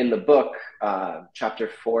 Actually, in the book, chapter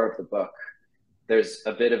 4 of the book, there's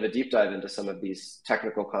a bit of a deep dive into some of these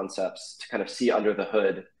technical concepts to kind of see under the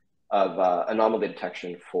hood of anomaly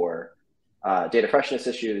detection for data freshness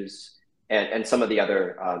issues and some of the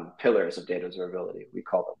other pillars of data observability, we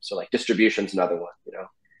call them. So like distribution's another one, you know,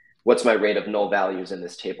 what's my rate of null values in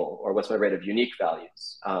this table, or what's my rate of unique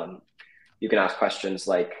values? You can ask questions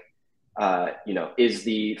like, you know, is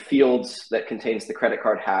the fields that contains the credit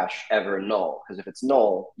card hash ever null? Because if it's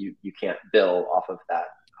null, you can't bill off of that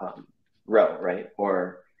row, right?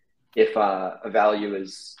 Or if a value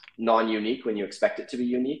is non-unique when you expect it to be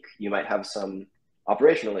unique, you might have some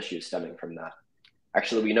operational issues stemming from that.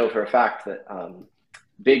 Actually, we know for a fact that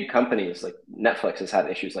big companies like Netflix has had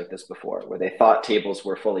issues like this before, where they thought tables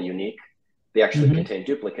were fully unique. They actually contain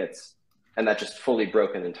duplicates, and that just fully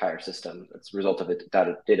broke an entire system. It's a result of a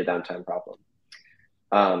data downtime problem.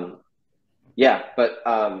 Yeah, but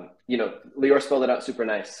you know, Lior spelled it out super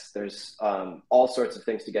nice. There's all sorts of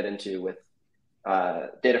things to get into with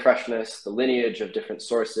data freshness, the lineage of different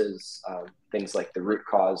sources, things like the root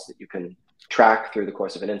cause that you can track through the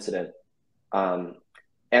course of an incident,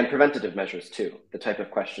 and preventative measures too. The type of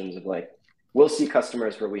questions of like, we'll see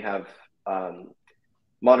customers where we have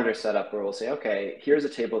monitor setup where we'll say, okay, here's a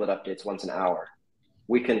table that updates once an hour.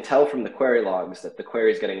 We can tell from the query logs that the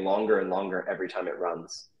query is getting longer and longer every time it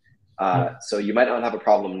runs. So you might not have a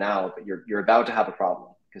problem now, but you're about to have a problem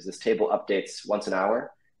because this table updates once an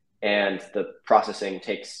hour and the processing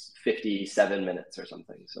takes 57 minutes or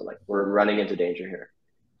something. So like we're running into danger here.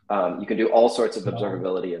 You can do all sorts of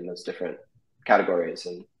observability in those different categories.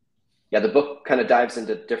 And yeah, the book kind of dives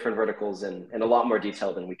into different verticals in a lot more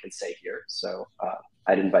detail than we can say here. So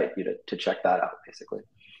I'd invite you to check that out, basically.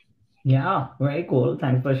 Yeah, very cool.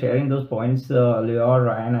 Thanks for sharing those points, Lior,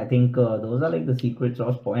 Ryan. I think those are like the secret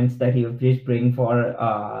sauce points that you just bring for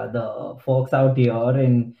the folks out here,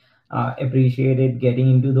 and appreciated getting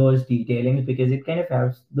into those detailings because it kind of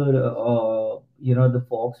helps the you know, the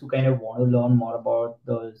folks who kind of want to learn more about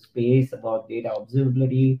the space, about data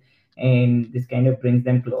observability, and this kind of brings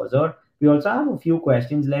them closer. We also have a few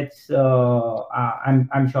questions.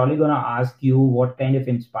 I'm surely gonna ask you what kind of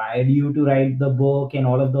inspired you to write the book and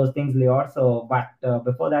all of those things, Lior. So, but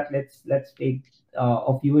before that, let's take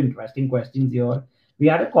a few interesting questions here. We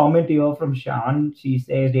had a comment here from Sean. She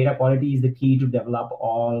says data quality is the key to develop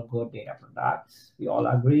all good data products. We all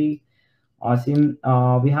agree. Awesome.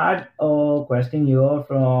 We had a question here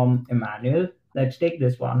from Emmanuel. Let's take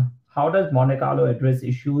this one. How does Monte Carlo address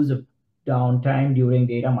issues of downtime during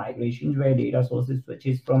data migrations where data sources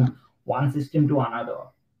switches from one system to another?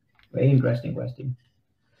 Very interesting question.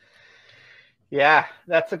 Yeah,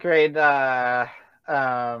 that's a great that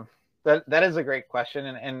is a great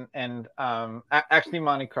question, and actually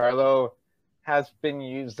Monte Carlo has been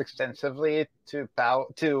used extensively to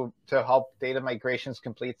help data migrations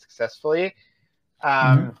complete successfully.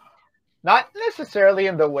 Not necessarily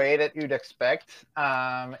in the way that you'd expect,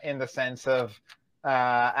 in the sense of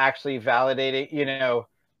actually validating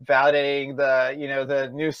the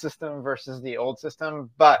new system versus the old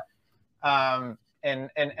system, but the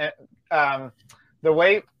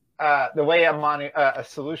way a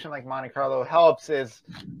solution like Monte Carlo helps is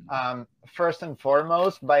first and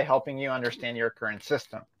foremost by helping you understand your current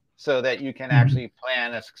system so that you can actually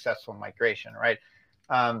plan a successful migration, right?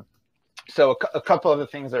 So a couple of the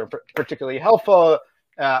things that are particularly helpful.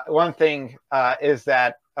 One thing is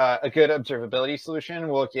that a good observability solution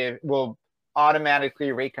will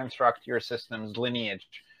automatically reconstruct your system's lineage,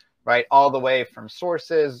 right, all the way from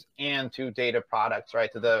sources and to data products,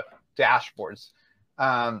 right, to the dashboards.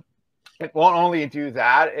 It won't only do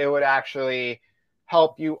that; it would actually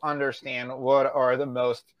help you understand what are the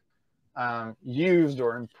most used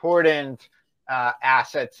or important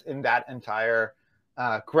assets in that entire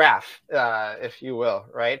graph, if you will,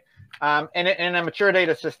 right? And in a mature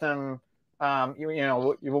data system,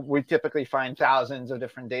 we typically find thousands of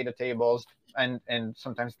different data tables and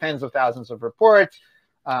sometimes tens of thousands of reports,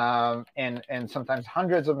 and sometimes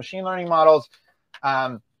hundreds of machine learning models.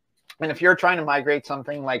 And if you're trying to migrate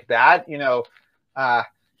something like that,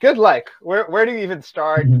 good luck. Where do you even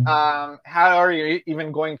start? How are you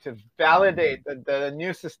even going to validate that the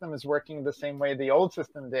new system is working the same way the old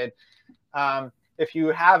system did? If you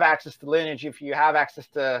have access to lineage, if you have access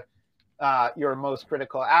to your most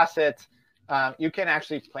critical assets, you can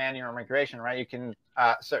actually plan your migration, right? You can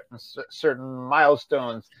certain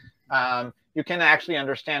milestones. You can actually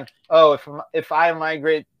understand, oh, if I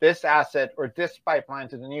migrate this asset or this pipeline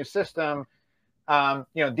to the new system,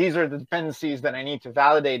 these are the dependencies that I need to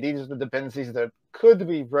validate. These are the dependencies that could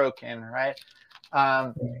be broken, right?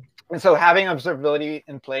 And so having observability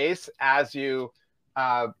in place as you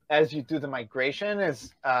do the migration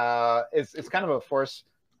is kind of a force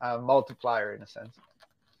multiplier in a sense.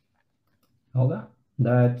 Okay.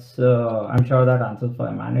 That's, I'm sure that answers for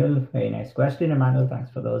Emmanuel. Very nice question, Emmanuel. Thanks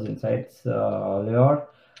for those insights, Lior.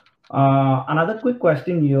 Another quick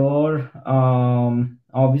question here.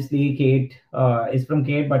 Obviously, Kate is from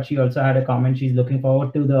Kate, but she also had a comment. She's looking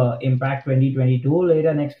forward to the Impact 2022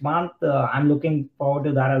 later next month. I'm looking forward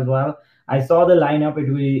to that as well. I saw the lineup.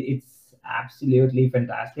 It's absolutely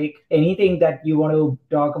fantastic. Anything that you want to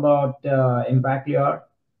talk about Impact, Lior?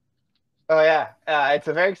 Oh yeah, it's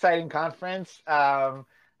a very exciting conference. I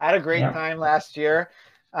had a great time last year,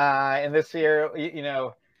 and this year, you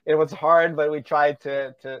know, it was hard, but we tried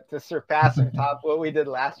to surpass and top what we did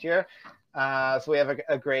last year. So we have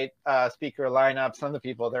a great speaker lineup. Some of the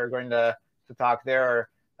people that are going to talk there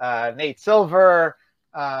are Nate Silver,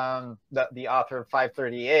 the author of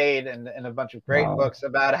 538, and a bunch of great books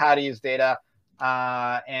about how to use data,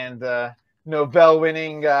 and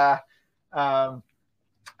Nobel-winning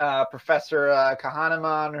Professor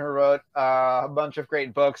Kahneman, who wrote a bunch of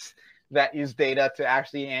great books that use data to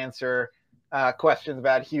actually answer questions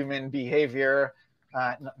about human behavior.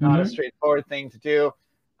 Not a straightforward thing to do.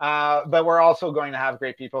 But we're also going to have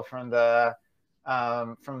great people from the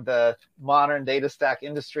modern data stack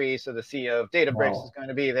industry. So the CEO of Databricks is going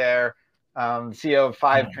to be there, CEO of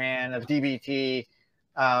Fivetran, of DBT,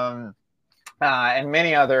 and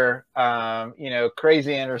many other you know,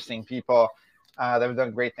 crazy interesting people that have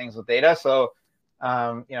done great things with data. So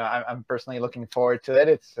you know, I'm personally looking forward to it.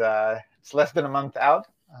 It's less than a month out,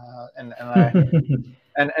 and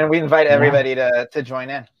we invite everybody to join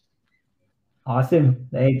in. Awesome.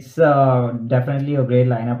 It's definitely a great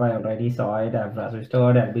lineup. I already saw it. I've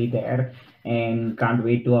registered. I'll be there and can't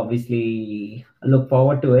wait to obviously look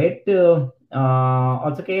forward to it.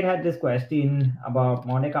 Also, Kate had this question about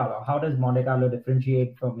Monte Carlo. How does Monte Carlo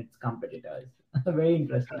differentiate from its competitors? Very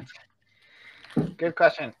interesting. Good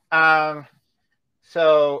question.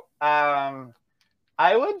 So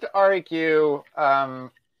I would argue,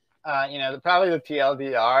 you know, probably the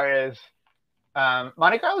TLDR is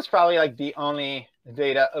Monte Carlo is probably like the only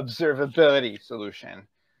data observability solution.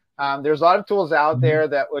 There's a lot of tools out there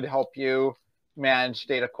that would help you manage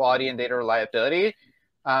data quality and data reliability.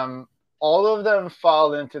 All of them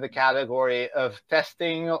fall into the category of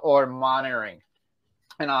testing or monitoring.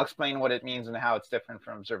 And I'll explain what it means and how it's different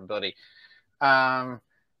from observability.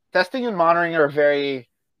 Testing and monitoring are a very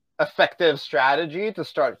effective strategy to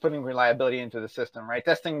start putting reliability into the system, right?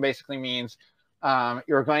 Testing basically means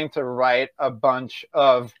you're going to write a bunch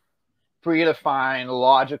of predefined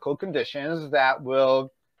logical conditions that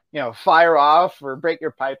will, you know, fire off or break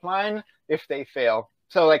your pipeline if they fail.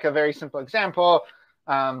 So like a very simple example,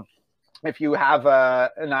 if you have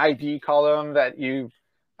an ID column that you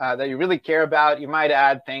really care about, you might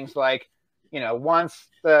add things like, you know, once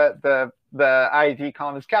the ID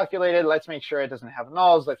column is calculated, let's make sure it doesn't have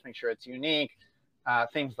nulls, let's make sure it's unique,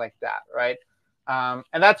 things like that, right?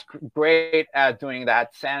 And that's great at doing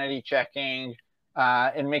that sanity checking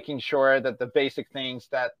and making sure that the basic things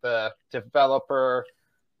that the developer,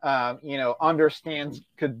 you know, understands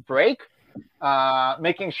could break,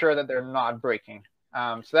 making sure that they're not breaking.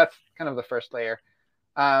 So that's kind of the first layer.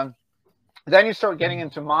 Then you start getting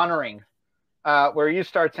into monitoring, where you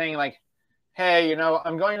start saying like, hey, you know,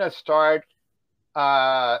 I'm going to start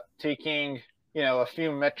taking, you know, a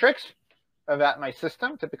few metrics about my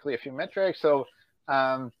system, typically a few metrics. So,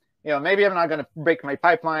 you know, maybe I'm not going to break my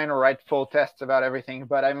pipeline or write full tests about everything,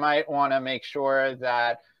 but I might want to make sure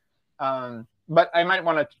that, but I might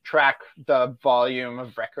want to track the volume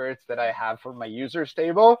of records that I have for my users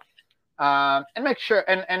table, and make sure,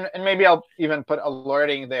 and maybe I'll even put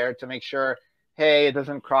alerting there to make sure, hey, it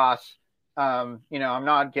doesn't cross, you know, I'm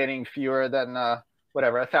not getting fewer than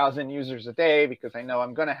whatever, 1,000 users a day, because I know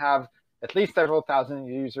I'm going to have at least several thousand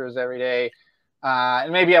users every day.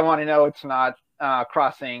 And maybe I want to know it's not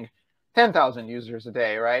crossing 10,000 users a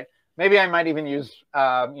day, right? Maybe I might even use,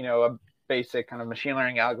 you know, a basic kind of machine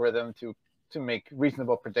learning algorithm to make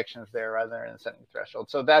reasonable predictions there rather than setting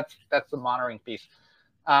thresholds. So that's the monitoring piece.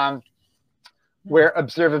 Where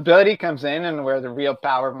observability comes in and where the real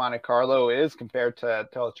power of Monte Carlo is compared to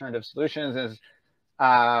alternative solutions is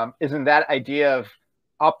in that idea of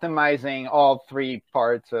optimizing all three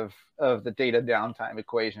parts of the data downtime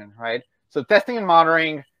equation, right? So testing and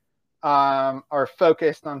monitoring are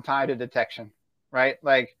focused on time to detection, right?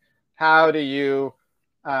 Like, how do you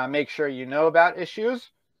make sure you know about issues?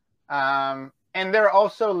 And they're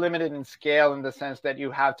also limited in scale in the sense that you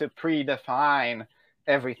have to predefine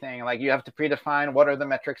everything. Like, you have to predefine what are the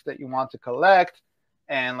metrics that you want to collect,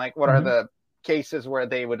 and like what are the cases where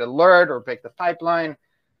they would alert or break the pipeline.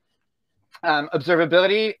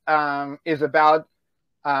 Observability is about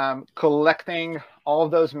collecting all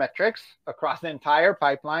of those metrics across the entire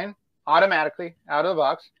pipeline automatically out of the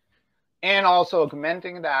box, and also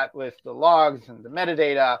augmenting that with the logs and the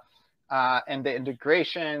metadata and the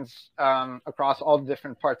integrations across all the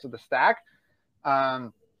different parts of the stack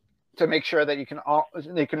to make sure that you can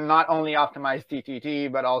not only optimize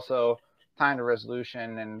DTT, but also time to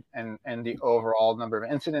resolution and the overall number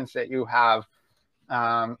of incidents that you have.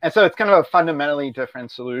 And so it's kind of a fundamentally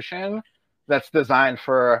different solution that's designed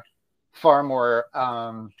for far more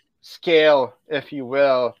scale, if you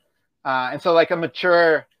will. And so like a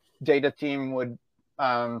mature data team would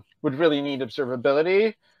really need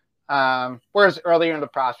observability. Whereas earlier in the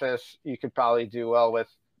process, you could probably do well with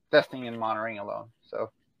testing and monitoring alone. So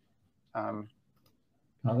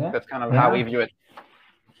that's kind of how we view it.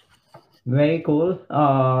 Very cool,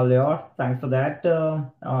 Lior. Thanks for that.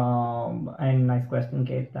 And nice question,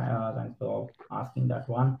 Kate. Thanks for asking that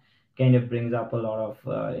one. Kind of brings up a lot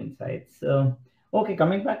of insights. Okay,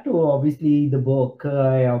 coming back to obviously the book,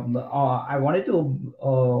 I wanted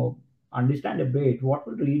to understand a bit what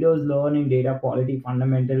would readers learn in data quality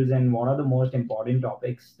fundamentals, and what are the most important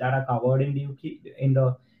topics that are covered in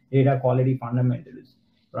the data quality fundamentals.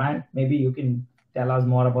 Ryan, maybe you can tell us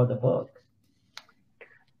more about the book.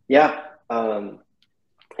 Yeah,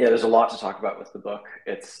 there's a lot to talk about with the book.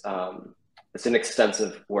 It's an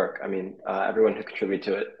extensive work. I mean, everyone who contributed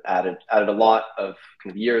to it added a lot of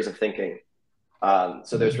kind of years of thinking.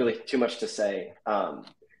 So there's really too much to say.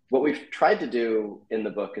 What we've tried to do in the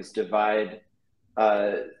book is divide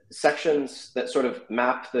sections that sort of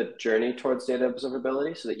map the journey towards data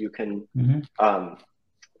observability, so that you can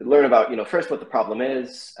learn about, first what the problem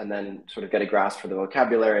is, and then sort of get a grasp for the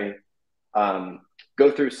vocabulary. Go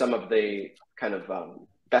through some of the kind of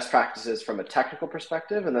best practices from a technical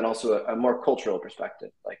perspective, and then also a more cultural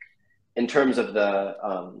perspective, like in terms of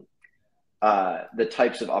the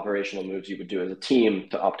types of operational moves you would do as a team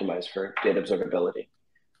to optimize for data observability.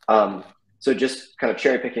 So just kind of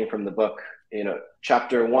cherry picking from the book,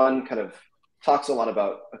 chapter 1 kind of talks a lot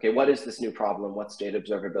about, okay, what is this new problem? What's data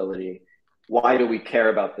observability? Why do we care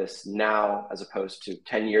about this now as opposed to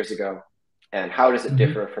 10 years ago? And how does it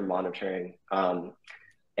differ from monitoring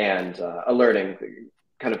and alerting,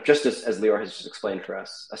 kind of just as Lior has just explained for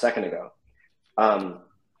us a second ago.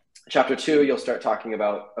 Chapter 2, you'll start talking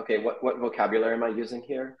about, okay, what vocabulary am I using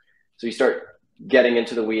here? So you start getting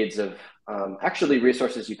into the weeds of actually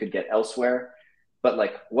resources you could get elsewhere, but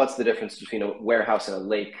like, what's the difference between a warehouse and a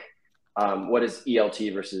lake? What is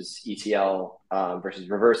ELT versus ETL versus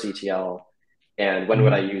reverse ETL? And when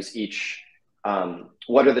would I use each?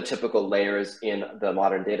 What are the typical layers in the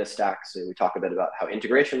modern data stack? So we talk a bit about how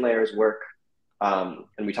integration layers work. And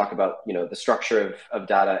we talk about, the structure of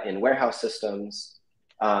data in warehouse systems,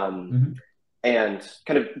 and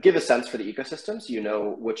kind of give a sense for the ecosystem, so you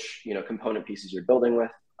know which, component pieces you're building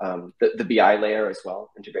with, the BI layer as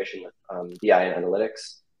well, integration with BI and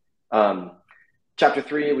analytics. Chapter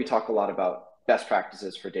 3, we talk a lot about best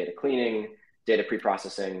practices for data cleaning, data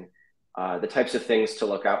pre-processing, the types of things to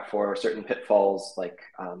look out for, certain pitfalls like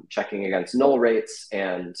checking against null rates,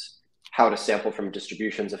 and how to sample from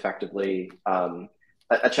distributions effectively.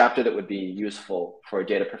 A chapter that would be useful for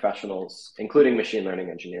data professionals, including machine learning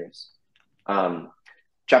engineers.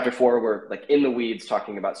 Chapter 4, we're like in the weeds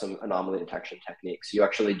talking about some anomaly detection techniques. You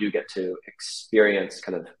actually do get to experience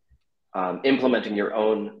kind of implementing your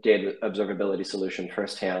own data observability solution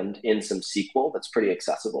firsthand in some SQL that's pretty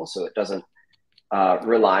accessible, so it doesn't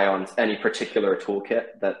rely on any particular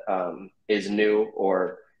toolkit that is new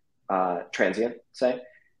or transient, say.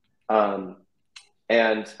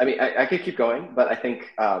 And I mean, I could keep going, but I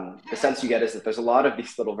think the sense you get is that there's a lot of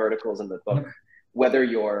these little verticals in the book, whether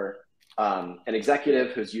you're an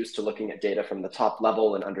executive who's used to looking at data from the top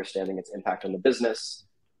level and understanding its impact on the business,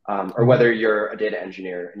 or whether you're a data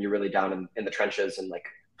engineer and you're really down in the trenches and like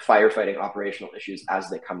firefighting operational issues as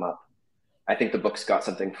they come up. I think the book's got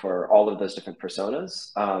something for all of those different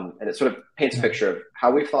personas, and it sort of paints a picture of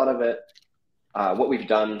how we've thought of it, what we've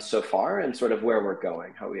done so far, and sort of where we're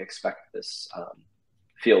going, how we expect this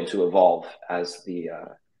field to evolve as the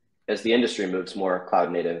industry moves more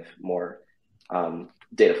cloud native, more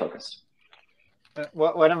data focused.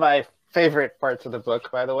 One of my favorite parts of the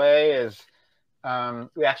book, by the way, is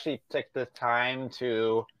we actually took the time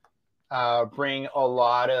to bring a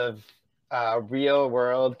lot of real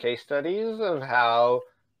world case studies of how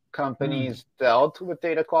companies dealt with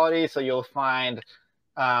data quality. So you'll find,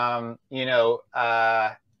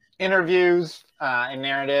 interviews and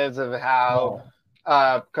narratives of how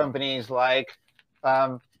companies like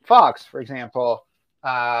Fox, for example,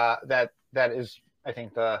 that is, I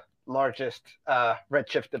think, the largest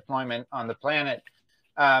Redshift deployment on the planet,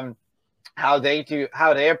 how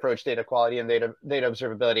they approach data quality and data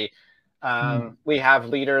observability. We have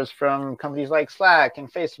leaders from companies like Slack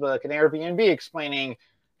and Facebook and Airbnb explaining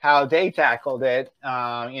how they tackled it,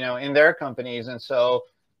 in their companies. And so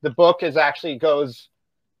the book actually goes,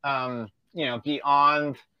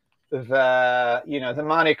 beyond the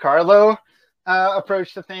Monte Carlo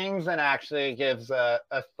approach to things, and actually gives a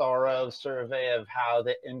thorough survey of how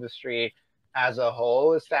the industry as a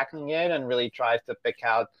whole is tackling it, and really tries to pick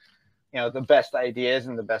out, the best ideas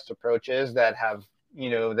and the best approaches that have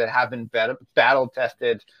been battle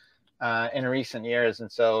tested in recent years.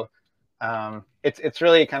 And so it's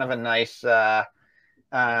really kind of a nice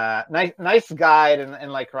guide,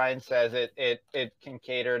 and like Ryan says, it can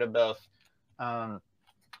cater to both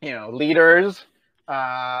leaders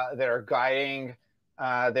that are guiding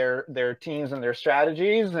their teams and their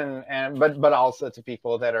strategies, but also to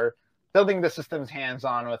people that are building the systems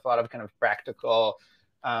hands-on with a lot of kind of practical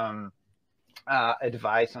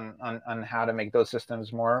advice on how to make those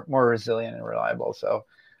systems more resilient and reliable. So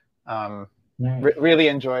Nice. Really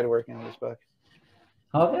enjoyed working on this book.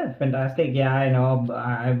 Okay, fantastic. Yeah, I know.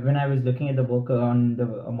 When I was looking at the book on the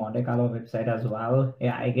Monte Carlo website as well,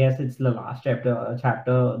 yeah, I guess it's the last chapter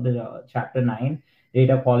 9,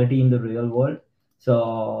 data quality in the real world.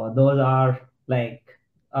 So those are like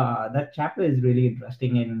that chapter is really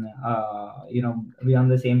interesting, and we're on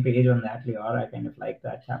the same page on that, Lior. I kind of like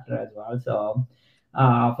that chapter as well. So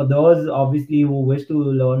for those obviously who wish to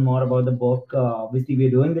learn more about the book, obviously we're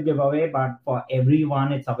doing the giveaway, but for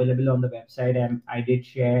everyone it's available on the website, and I did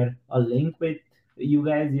share a link with you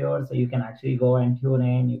guys here, so you can actually go and tune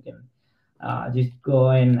in. You can just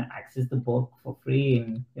go and access the book for free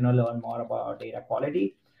and learn more about data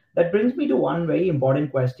quality. That brings me to one very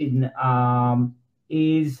important question,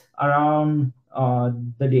 is around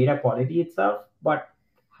the data quality itself, but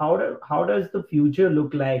how does the future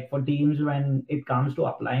look like for teams when it comes to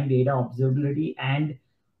applying data observability and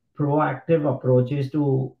proactive approaches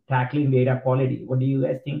to tackling data quality? What do you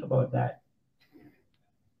guys think about that?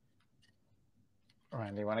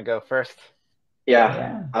 Ryan, do you want to go first?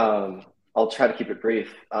 Yeah. I'll try to keep it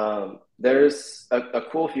brief. There's a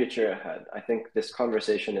cool future ahead. I think this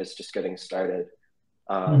conversation is just getting started.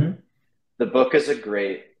 The book is a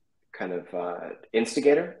great kind of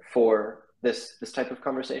instigator for this type of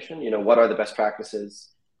conversation. What are the best practices?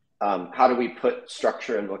 How do we put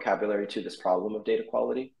structure and vocabulary to this problem of data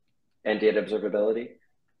quality and data observability?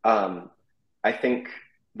 I think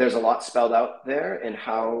there's a lot spelled out there in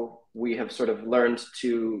how we have sort of learned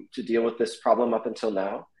to deal with this problem up until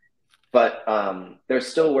now. But there's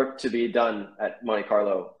still work to be done at Monte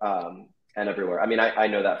Carlo and everywhere. I mean, I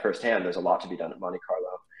know that firsthand. There's a lot to be done at Monte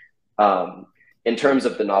Carlo. In terms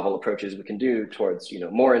of the novel approaches we can do towards,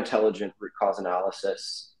 more intelligent root cause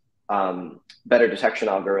analysis, better detection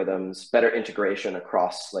algorithms, better integration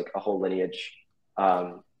across like a whole lineage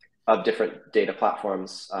of different data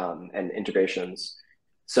platforms and integrations.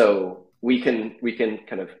 So we can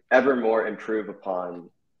kind of ever more improve upon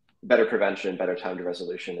better prevention, better time to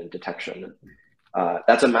resolution and detection.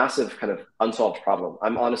 That's a massive kind of unsolved problem.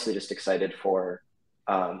 I'm honestly just excited for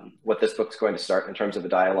what this book's going to start in terms of a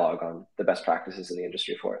dialogue on the best practices in the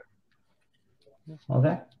industry for it.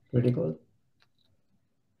 Okay, pretty cool.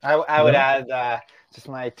 I would add just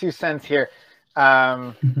my 2 cents here.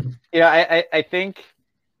 I think,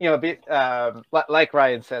 like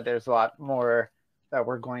Ryan said, there's a lot more that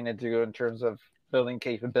we're going to do in terms of building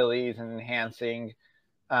capabilities and enhancing,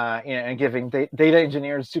 and giving data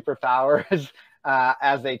engineers superpowers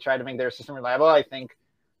as they try to make their system reliable. I think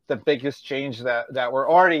the biggest change that we're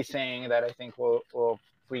already seeing that I think will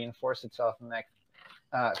reinforce itself in the next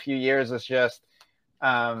few years is just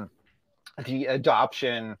the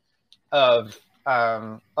adoption of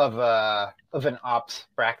an ops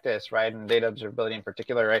practice, right, and data observability in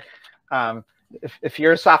particular, right? If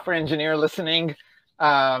you're a software engineer listening,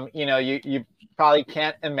 you probably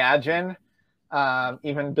can't imagine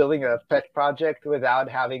even building a pet project without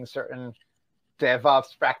having certain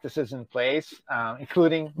DevOps practices in place,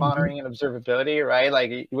 including monitoring and observability, right? Like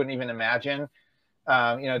you wouldn't even imagine,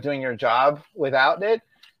 doing your job without it.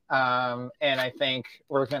 And I think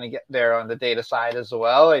we're going to get there on the data side as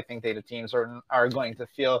well. I think data teams are going to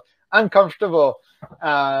feel uncomfortable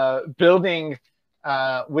building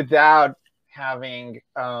without having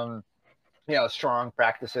strong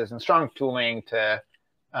practices and strong tooling to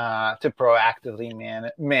proactively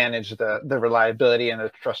manage the reliability and the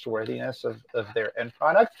trustworthiness of their end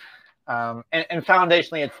product. And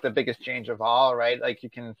foundationally, it's the biggest change of all, right? Like you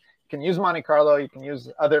can use Monte Carlo, you can use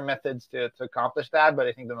other methods to accomplish that, but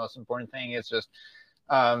I think the most important thing is just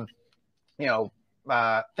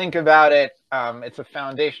think about it. It's a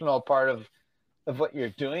foundational part of what you're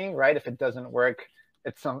doing, right? If it doesn't work,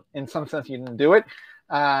 in some sense you didn't do it.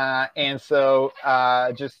 And so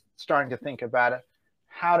just starting to think about it,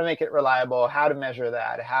 how to make it reliable, how to measure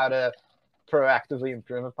that, how to proactively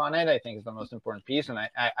improve upon it, I think is the most important piece. And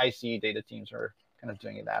I see data teams are kind of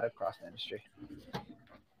doing that across the industry.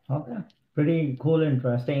 Okay, pretty cool,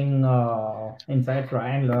 interesting insights,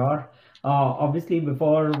 Ryan, Lior. Obviously,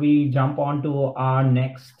 before we jump on to our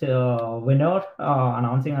next winner,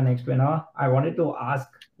 announcing our next winner, I wanted to ask,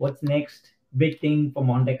 what's next big thing for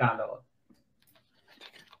Monte Carlo?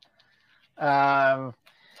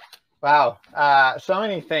 Wow, so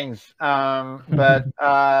many things. But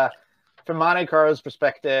from Monte Carlo's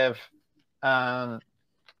perspective,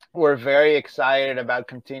 we're very excited about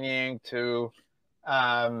continuing to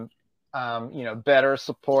better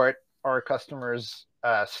support our customers'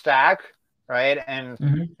 stack, right? And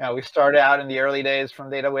we started out in the early days from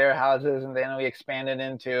data warehouses, and then we expanded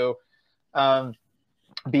into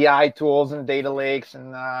BI tools and data lakes.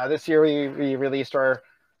 And this year we released our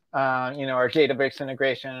our Databricks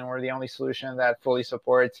integration, and we're the only solution that fully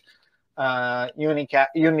supports Unity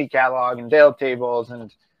catalog and data tables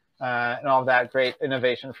and all that great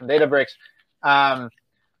innovation from Databricks.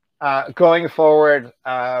 Going forward,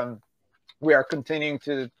 we are continuing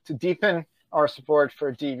to deepen our support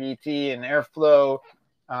for DBT and Airflow,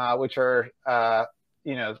 which are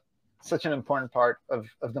such an important part of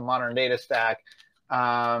the modern data stack.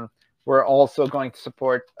 We're also going to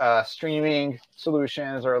support streaming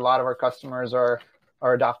solutions, or a lot of our customers are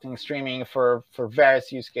adopting streaming for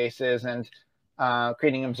various use cases, and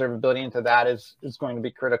creating observability into that is going to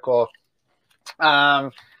be critical.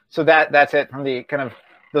 So that's it from the kind of,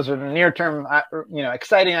 those are the near-term,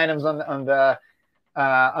 exciting items on the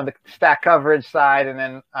stack coverage side. And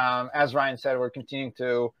then, as Ryan said, we're continuing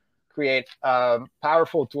to create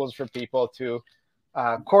powerful tools for people to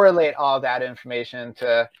correlate all that information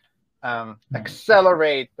to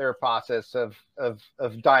accelerate their process of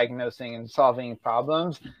diagnosing and solving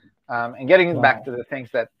problems, and getting back to the things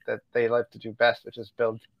that they love to do best, which is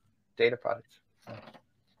build data products.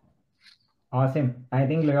 Awesome. I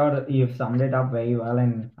think, Lior, you've summed it up very well,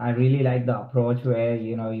 and I really like the approach where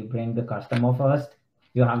you bring the customer first.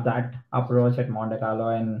 You have that approach at Monte Carlo,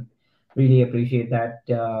 and really appreciate that.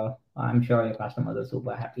 I'm sure your customers are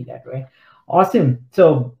super happy that way. Awesome.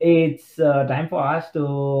 So it's time for us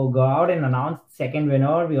to go out and announce the second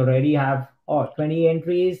winner. We already have 20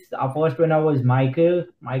 entries. Our first winner was Michael.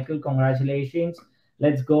 Michael, congratulations.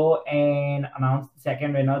 Let's go and announce the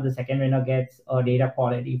second winner. The second winner gets a data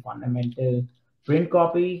quality fundamental print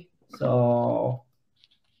copy. So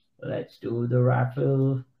let's do the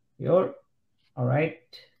raffle here. All right.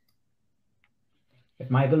 If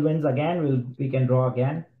Michael wins again, we can draw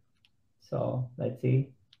again. So let's see.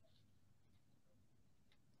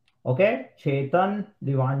 Okay, Chetan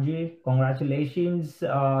Divanji, congratulations.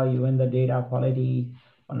 You win the data quality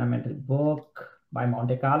fundamental book by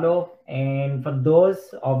Monte Carlo. And for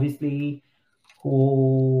those, obviously,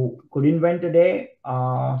 who couldn't win today,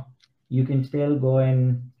 you can still go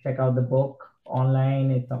and check out the book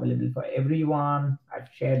online. It's available for everyone. I've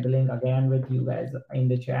shared the link again with you guys in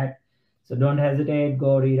the chat. So don't hesitate,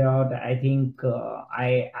 go read out. I think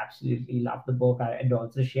I absolutely love the book. I had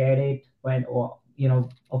also shared it when,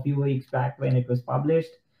 a few weeks back when it was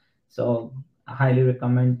published. So I highly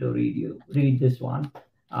recommend to read this one.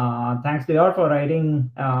 Thanks to you for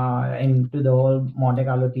writing, and to the whole Monte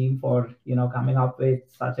Carlo team for coming up with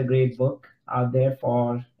such a great book out there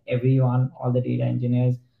for everyone, all the data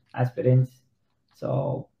engineers, aspirants.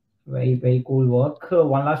 So very, very cool work.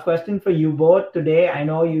 One last question for you both today. I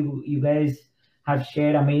know you guys have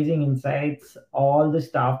shared amazing insights, all the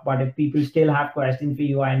stuff, but if people still have questions for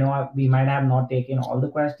you, I know we might have not taken all the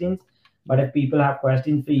questions, but if people have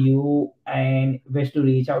questions for you and wish to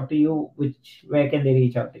reach out to you, where can they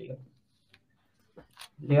reach out to you?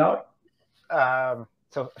 Lior?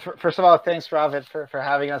 So first of all, thanks, Ravit, for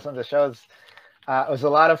having us on the show. It was a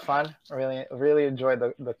lot of fun. I really enjoyed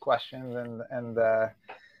the questions and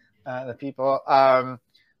the people.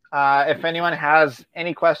 If anyone has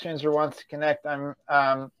any questions or wants to connect,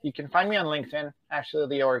 you can find me on LinkedIn,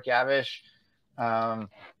 actually, Lior Gavish,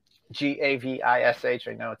 Gavish.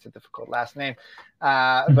 I know it's a difficult last name,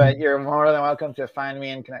 but you're more than welcome to find me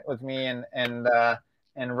and connect with me and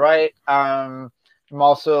write. I'm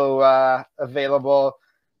also available.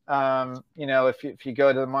 If you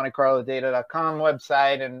go to the MonteCarloData.com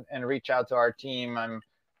website and reach out to our team,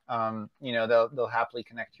 they'll happily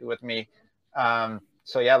connect you with me.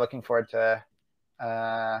 So yeah, looking forward to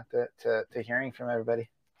hearing from everybody.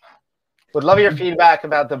 would love your feedback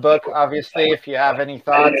about the book. Obviously, if you have any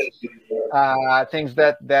thoughts, things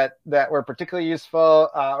that were particularly useful,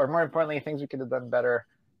 or more importantly, things we could have done better.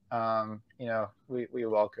 We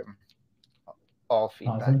welcome all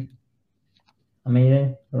feedback. Awesome.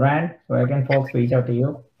 Amazing. Ryan, where can folks reach out to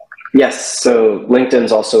you? Yes, so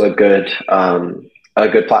LinkedIn's also a good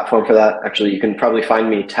platform for that. Actually, you can probably find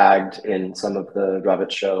me tagged in some of the Ravit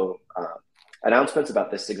Show announcements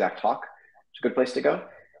about this exact talk. It's a good place to go.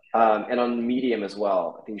 And on Medium as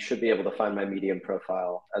well. I think you should be able to find my Medium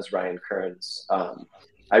profile as Ryan Kearns.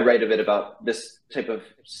 I write a bit about this type of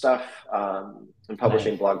stuff and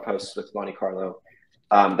publishing blog posts with Monte Carlo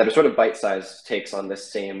that are sort of bite-sized takes on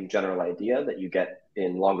this same general idea that you get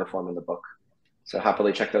in longer form in the book. So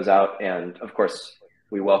happily check those out. And of course,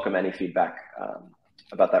 we welcome any feedback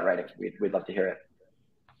about that writing. We'd love to hear it.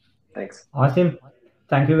 Thanks. Awesome.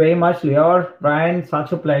 Thank you very much, Lior. Ryan,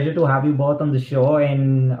 such a pleasure to have you both on the show.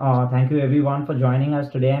 And thank you everyone for joining us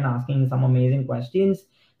today and asking some amazing questions.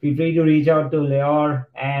 Feel free to reach out to Lior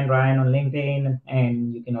and Ryan on LinkedIn.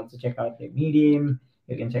 And you can also check out their Medium.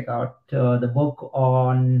 You can check out the book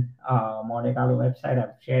on Monte Carlo website.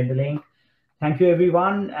 I've shared the link. Thank you,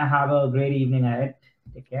 everyone. Have a great evening ahead.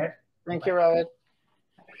 Take care. Thank you, Ravit.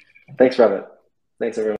 Thanks, Ravit. Thanks, everyone.